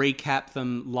will recap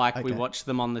them like we Okay. watched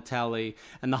them on the telly.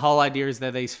 And the whole idea is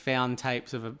they're these found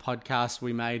tapes of a podcast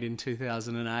we made in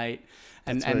 2008,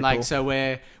 and very like cool.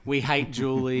 so we hate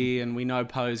Julie, and we know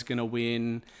Poe's gonna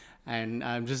win,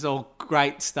 and just all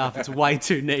great stuff. It's way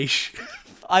too niche.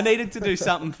 I needed to do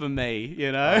something for me,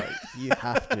 you know. You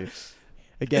have to.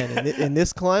 Again, in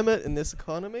this climate, in this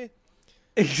economy.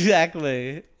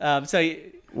 Exactly. So.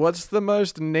 What's the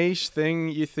most niche thing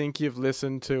you think you've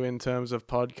listened to in terms of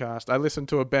podcast? I listened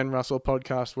to a Ben Russell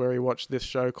podcast where he watched this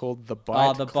show called The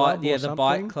Bite Club. The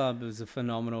Bite Club was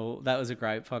that was a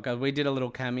great podcast. We did a little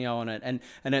cameo on it, and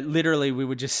it literally we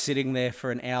were just sitting there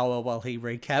for an hour while he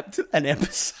recapped an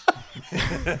episode.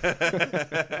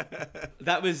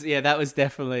 That was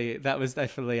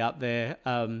definitely up there.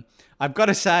 I've got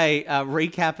to say,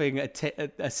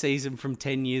 recapping a season from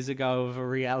 10 years ago of a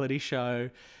reality show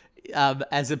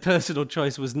as a personal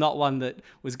choice was not one that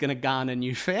was going to garner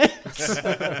new fans.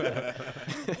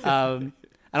 And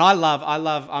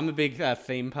I'm a big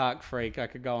theme park freak. I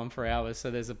could go on for hours. So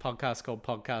there's a podcast called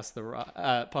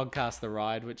Podcast the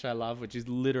Ride, which I love, which is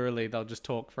literally they'll just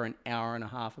talk for an hour and a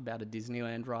half about a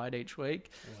Disneyland ride each week.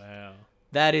 Wow.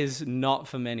 That is not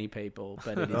for many people,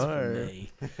 but it is for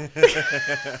me.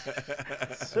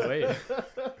 Sweet.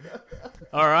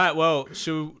 All right. Well,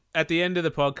 at the end of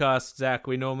the podcast, Zach,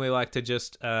 we normally like to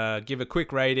just give a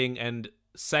quick rating and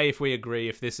say if we agree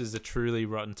if this is a truly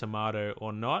Rotten Tomato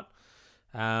or not.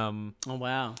 Oh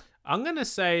wow! I'm gonna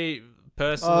say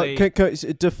personally.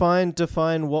 Define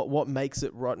what makes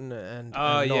it rotten and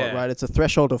not right. It's a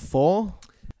threshold of 4.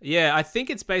 Yeah, I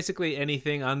think it's basically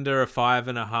anything under a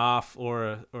 5.5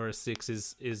 or a 6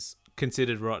 is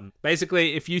considered rotten.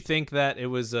 Basically, if you think that it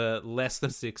was a less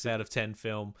than 6 out of 10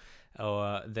 film,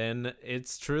 then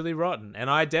it's truly rotten. And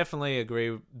I definitely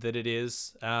agree that it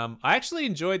is. I actually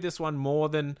enjoyed this one more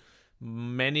than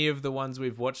many of the ones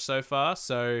we've watched so far.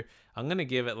 So I'm going to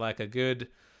give it like a good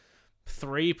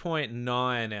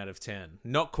 3.9 out of 10.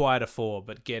 Not quite a 4,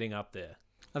 but getting up there.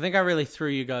 I think I really threw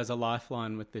you guys a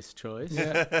lifeline with this choice.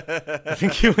 I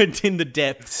think you went in the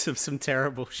depths of some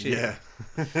terrible shit.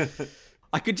 Yeah.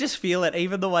 I could just feel it,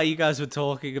 even the way you guys were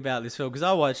talking about this film, because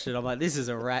I watched it, I'm like, this is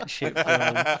a rat shit film.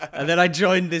 And then I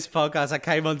joined this podcast, I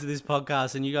came onto this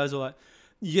podcast, and you guys were like,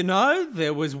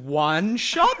 there was one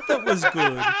shot that was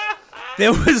good.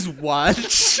 There was one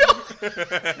shot.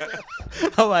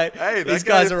 I'm like, Hey, these that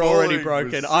guy guys are already falling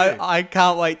was broken. sick. I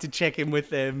can't wait to check in with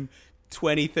them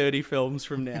 20, 30 films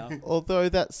from now. Although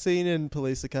that scene in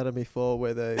Police Academy 4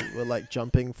 where they were like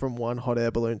jumping from one hot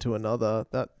air balloon to another,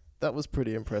 that was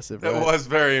pretty impressive. That right? was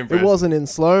very It impressive. wasn't in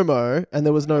slow-mo, and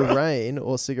there was no rain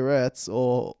or cigarettes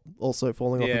or also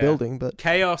falling off Yeah. a building, but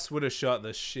Chaos would have shot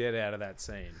the shit out of that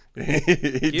scene.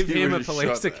 He Give him a really Police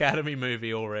shot that. Academy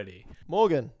movie already.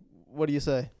 Morgan, what do you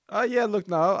say? Yeah, look,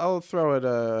 no, I'll throw it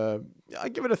I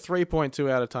give it a 3.2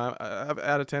 out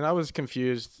of 10. I was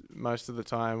confused most of the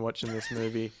time watching this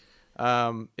movie.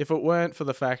 If it weren't for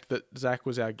the fact that Zach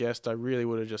was our guest, I really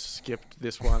would have just skipped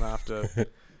this one after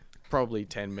probably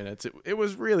 10 minutes. It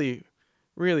was really,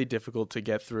 really difficult to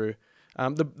get through.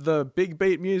 The big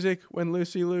beat music when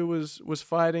Lucy Liu was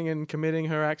fighting and committing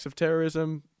her acts of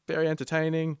terrorism, very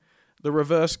entertaining. The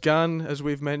reverse gun, as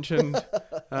we've mentioned,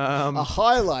 A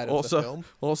highlight of also the film.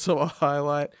 also a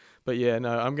highlight. But yeah,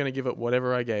 no, I'm going to give it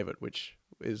whatever I gave it, which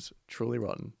is truly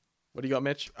rotten. What do you got,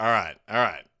 Mitch? All right.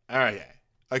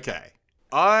 Okay.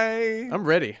 I'm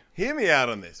ready. Hear me out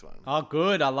on this one. Oh,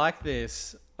 good. I like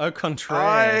this. Au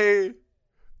contraire.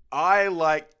 I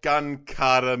like Gun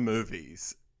Carter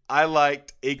movies. I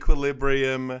liked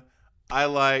Equilibrium. I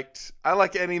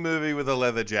like any movie with a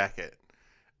leather jacket.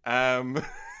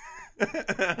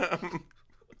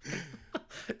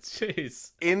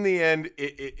 Jeez. In the end,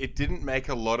 it didn't make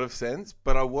a lot of sense,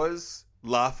 but I was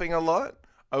laughing a lot.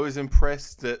 I was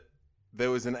impressed that there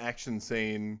was an action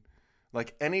scene.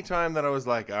 Like, anytime that I was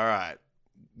like, all right,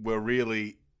 we're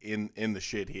really in the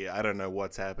shit here. I don't know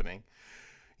what's happening.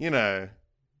 You know,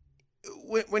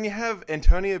 when you have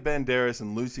Antonio Banderas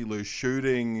and Lucy Liu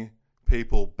shooting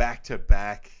people back to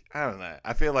back, I don't know.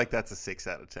 I feel like that's a 6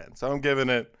 out of 10. So I'm giving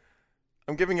it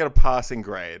a passing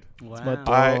grade. Wow. My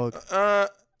dog.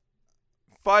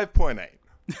 5.8.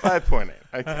 5.8.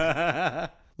 Okay.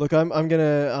 Look, I'm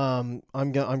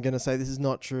gonna say this is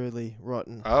not truly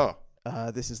rotten. Oh.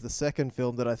 This is the second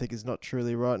film that I think is not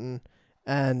truly rotten,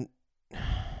 and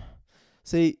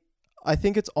see, I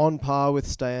think it's on par with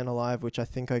Staying Alive, which I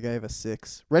think I gave a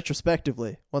 6.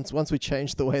 Retrospectively, once we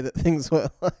changed the way that things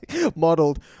were like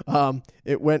modeled,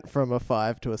 it went from a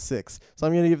 5 to a 6. So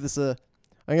I'm gonna give this a.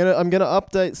 I'm gonna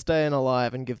update Staying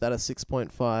Alive and give that a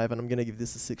 6.5, and I'm gonna give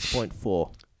this a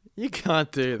 6.4. You can't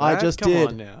do that. I just Come did.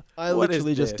 on now. I What is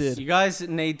literally just this? did. You guys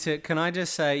need to, can I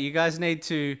just say, you guys need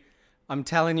to, I'm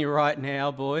telling you right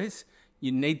now, boys,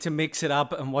 you need to mix it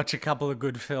up and watch a couple of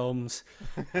good films.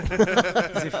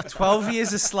 'Cause if 12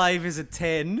 Years a Slave is a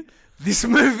 10, this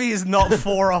movie is not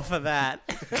 4 off of that.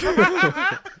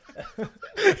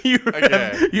 You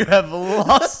have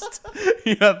lost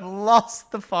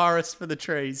the forest for the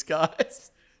trees,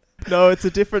 guys. No, it's a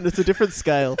different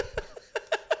scale.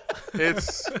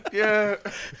 It's, yeah.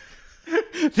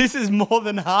 This is more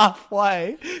than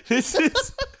halfway. This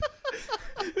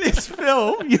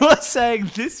film, you are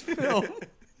saying this film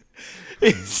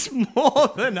is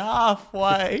more than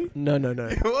halfway. No.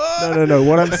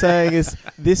 What I'm saying is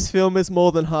this film is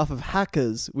more than half of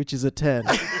Hackers, which is a 10.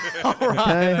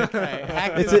 Okay.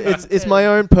 Hackers, It's my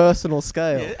own personal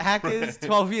scale. Hackers,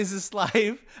 12 Years a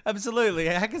Slave. Absolutely.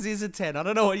 Hackers is a 10. I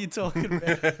don't know what you're talking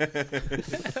about.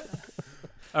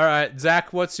 All right,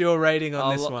 Zach, what's your rating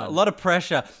on this one? A lot of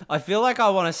pressure. I feel like I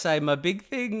want to say my big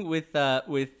thing with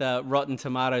Rotten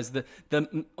Tomatoes, the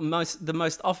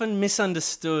most often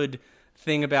misunderstood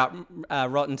thing about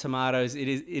Rotten Tomatoes, it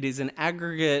is an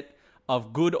aggregate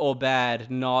of good or bad,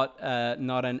 not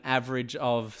an average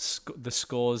of the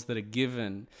scores that are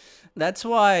given. That's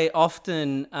why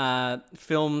often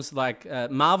films like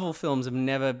Marvel films have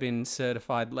never been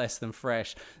certified less than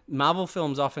fresh. Marvel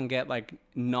films often get like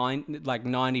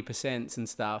 90% and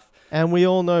stuff. And we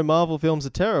all know Marvel films are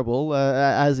terrible,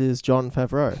 as is Jon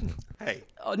Favreau. Hey,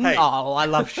 Oh, Hey. no, I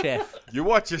love Chef. you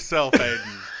watch yourself,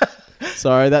 Aiden.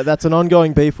 Sorry, that's an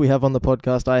ongoing beef we have on the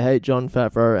podcast. I hate Jon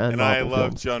Favreau and And I Marvel love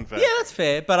films. John Favreau. Yeah, that's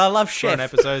fair, but I love For an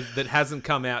Chef. episode that hasn't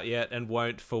come out yet and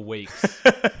won't for weeks.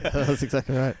 That's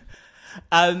exactly right.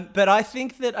 But I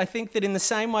think that in the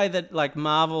same way that like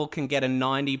Marvel can get a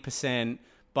 90%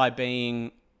 by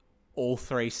being all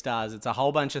 3 stars, it's a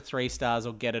whole bunch of 3 stars,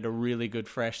 or get it a really good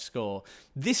fresh score.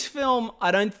 This film, I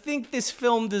don't think this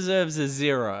film deserves a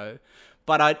 0,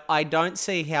 But I don't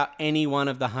see how any one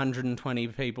of the 120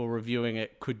 people reviewing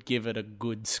it could give it a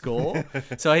good score.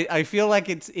 So I feel like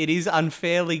it is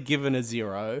unfairly given a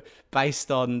 0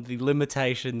 based on the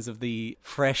limitations of the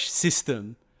Fresh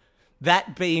system.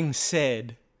 That being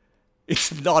said,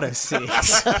 it's not a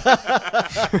 6.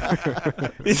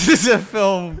 This is a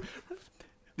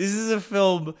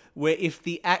film where if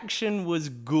the action was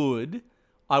good,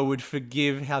 I would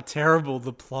forgive how terrible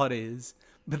the plot is.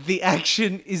 But the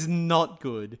action is not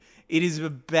good. It is a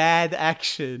bad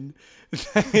action.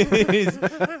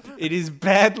 It is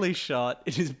badly shot.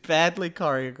 It is badly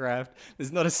choreographed.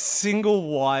 There's not a single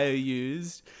wire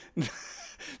used.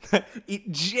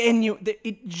 It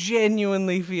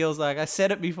genuinely feels like, I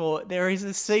said it before, there is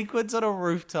a sequence on a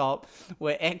rooftop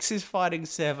where X is fighting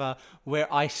Sever,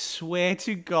 where I swear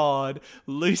to God,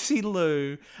 Lucy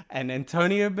Liu and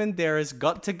Antonio Banderas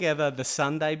got together the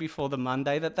Sunday before the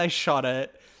Monday that they shot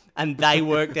it, and they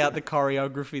worked out the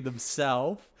choreography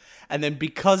themselves. And then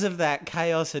because of that,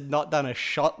 Chaos had not done a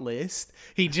shot list.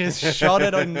 He just shot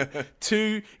it on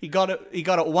 2. He got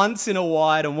it once in a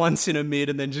wide and once in a mid,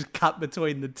 and then just cut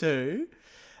between the 2.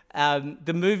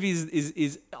 The movie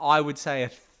is I would say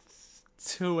a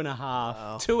 2.5,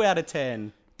 Wow. 2 out of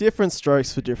 10. Different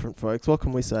strokes for different folks. What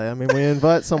can we say? I mean, we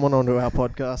invite someone onto our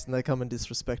podcast and they come and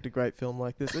disrespect a great film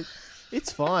like this.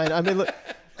 It's fine. I mean, look,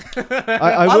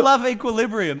 I love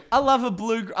Equilibrium. I love a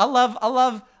blue.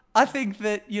 I think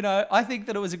that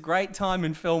it was a great time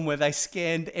in film where they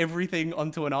scanned everything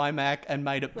onto an iMac and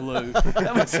made it blue.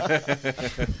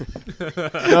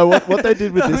 No, what they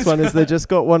did with this one is they just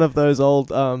got one of those old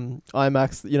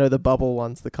iMacs, the bubble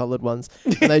ones, the coloured ones,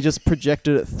 and they just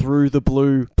projected it through the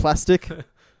blue plastic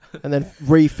and then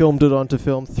refilmed it onto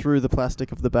film through the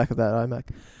plastic of the back of that iMac.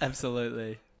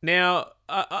 Absolutely. Now,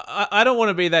 I don't want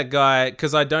to be that guy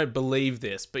because I don't believe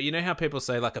this, but you know how people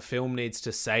say like a film needs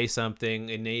to say something,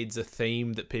 it needs a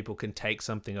theme that people can take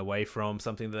something away from,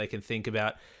 something that they can think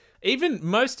about. Even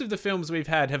most of the films we've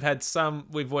had some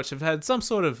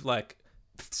sort of like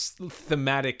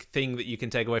thematic thing that you can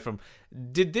take away from.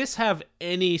 Did this have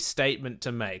any statement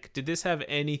to make? Did this have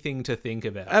anything to think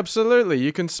about? Absolutely.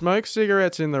 You can smoke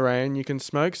cigarettes in the rain. You can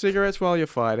smoke cigarettes while you're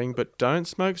fighting, but don't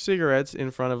smoke cigarettes in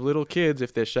front of little kids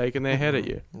if they're shaking their head at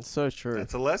you. It's so true.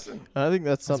 That's a lesson. I think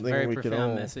that's something a very we can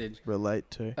profound all message. relate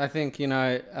to. I think,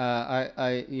 I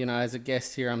as a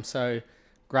guest here, I'm so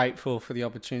grateful for the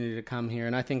opportunity to come here.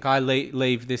 And I think I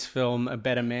leave this film a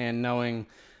better man, knowing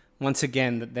once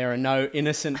again that there are no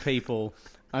innocent people,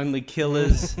 only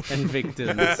killers and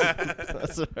victims.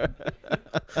 That's right.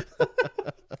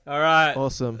 All right.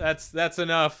 Awesome. That's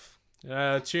enough.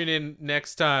 Tune in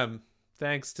next time.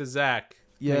 Thanks to Zach.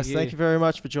 Yes, thank you very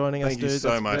much for joining us, Thank you dude. so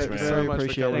That's much, very, man. very So much for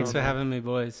appreciated. coming Thanks for having me,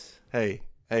 boys. Hey,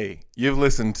 you've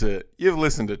listened to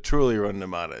Truly Run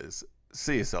Tomatoes.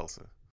 See you, Salsa.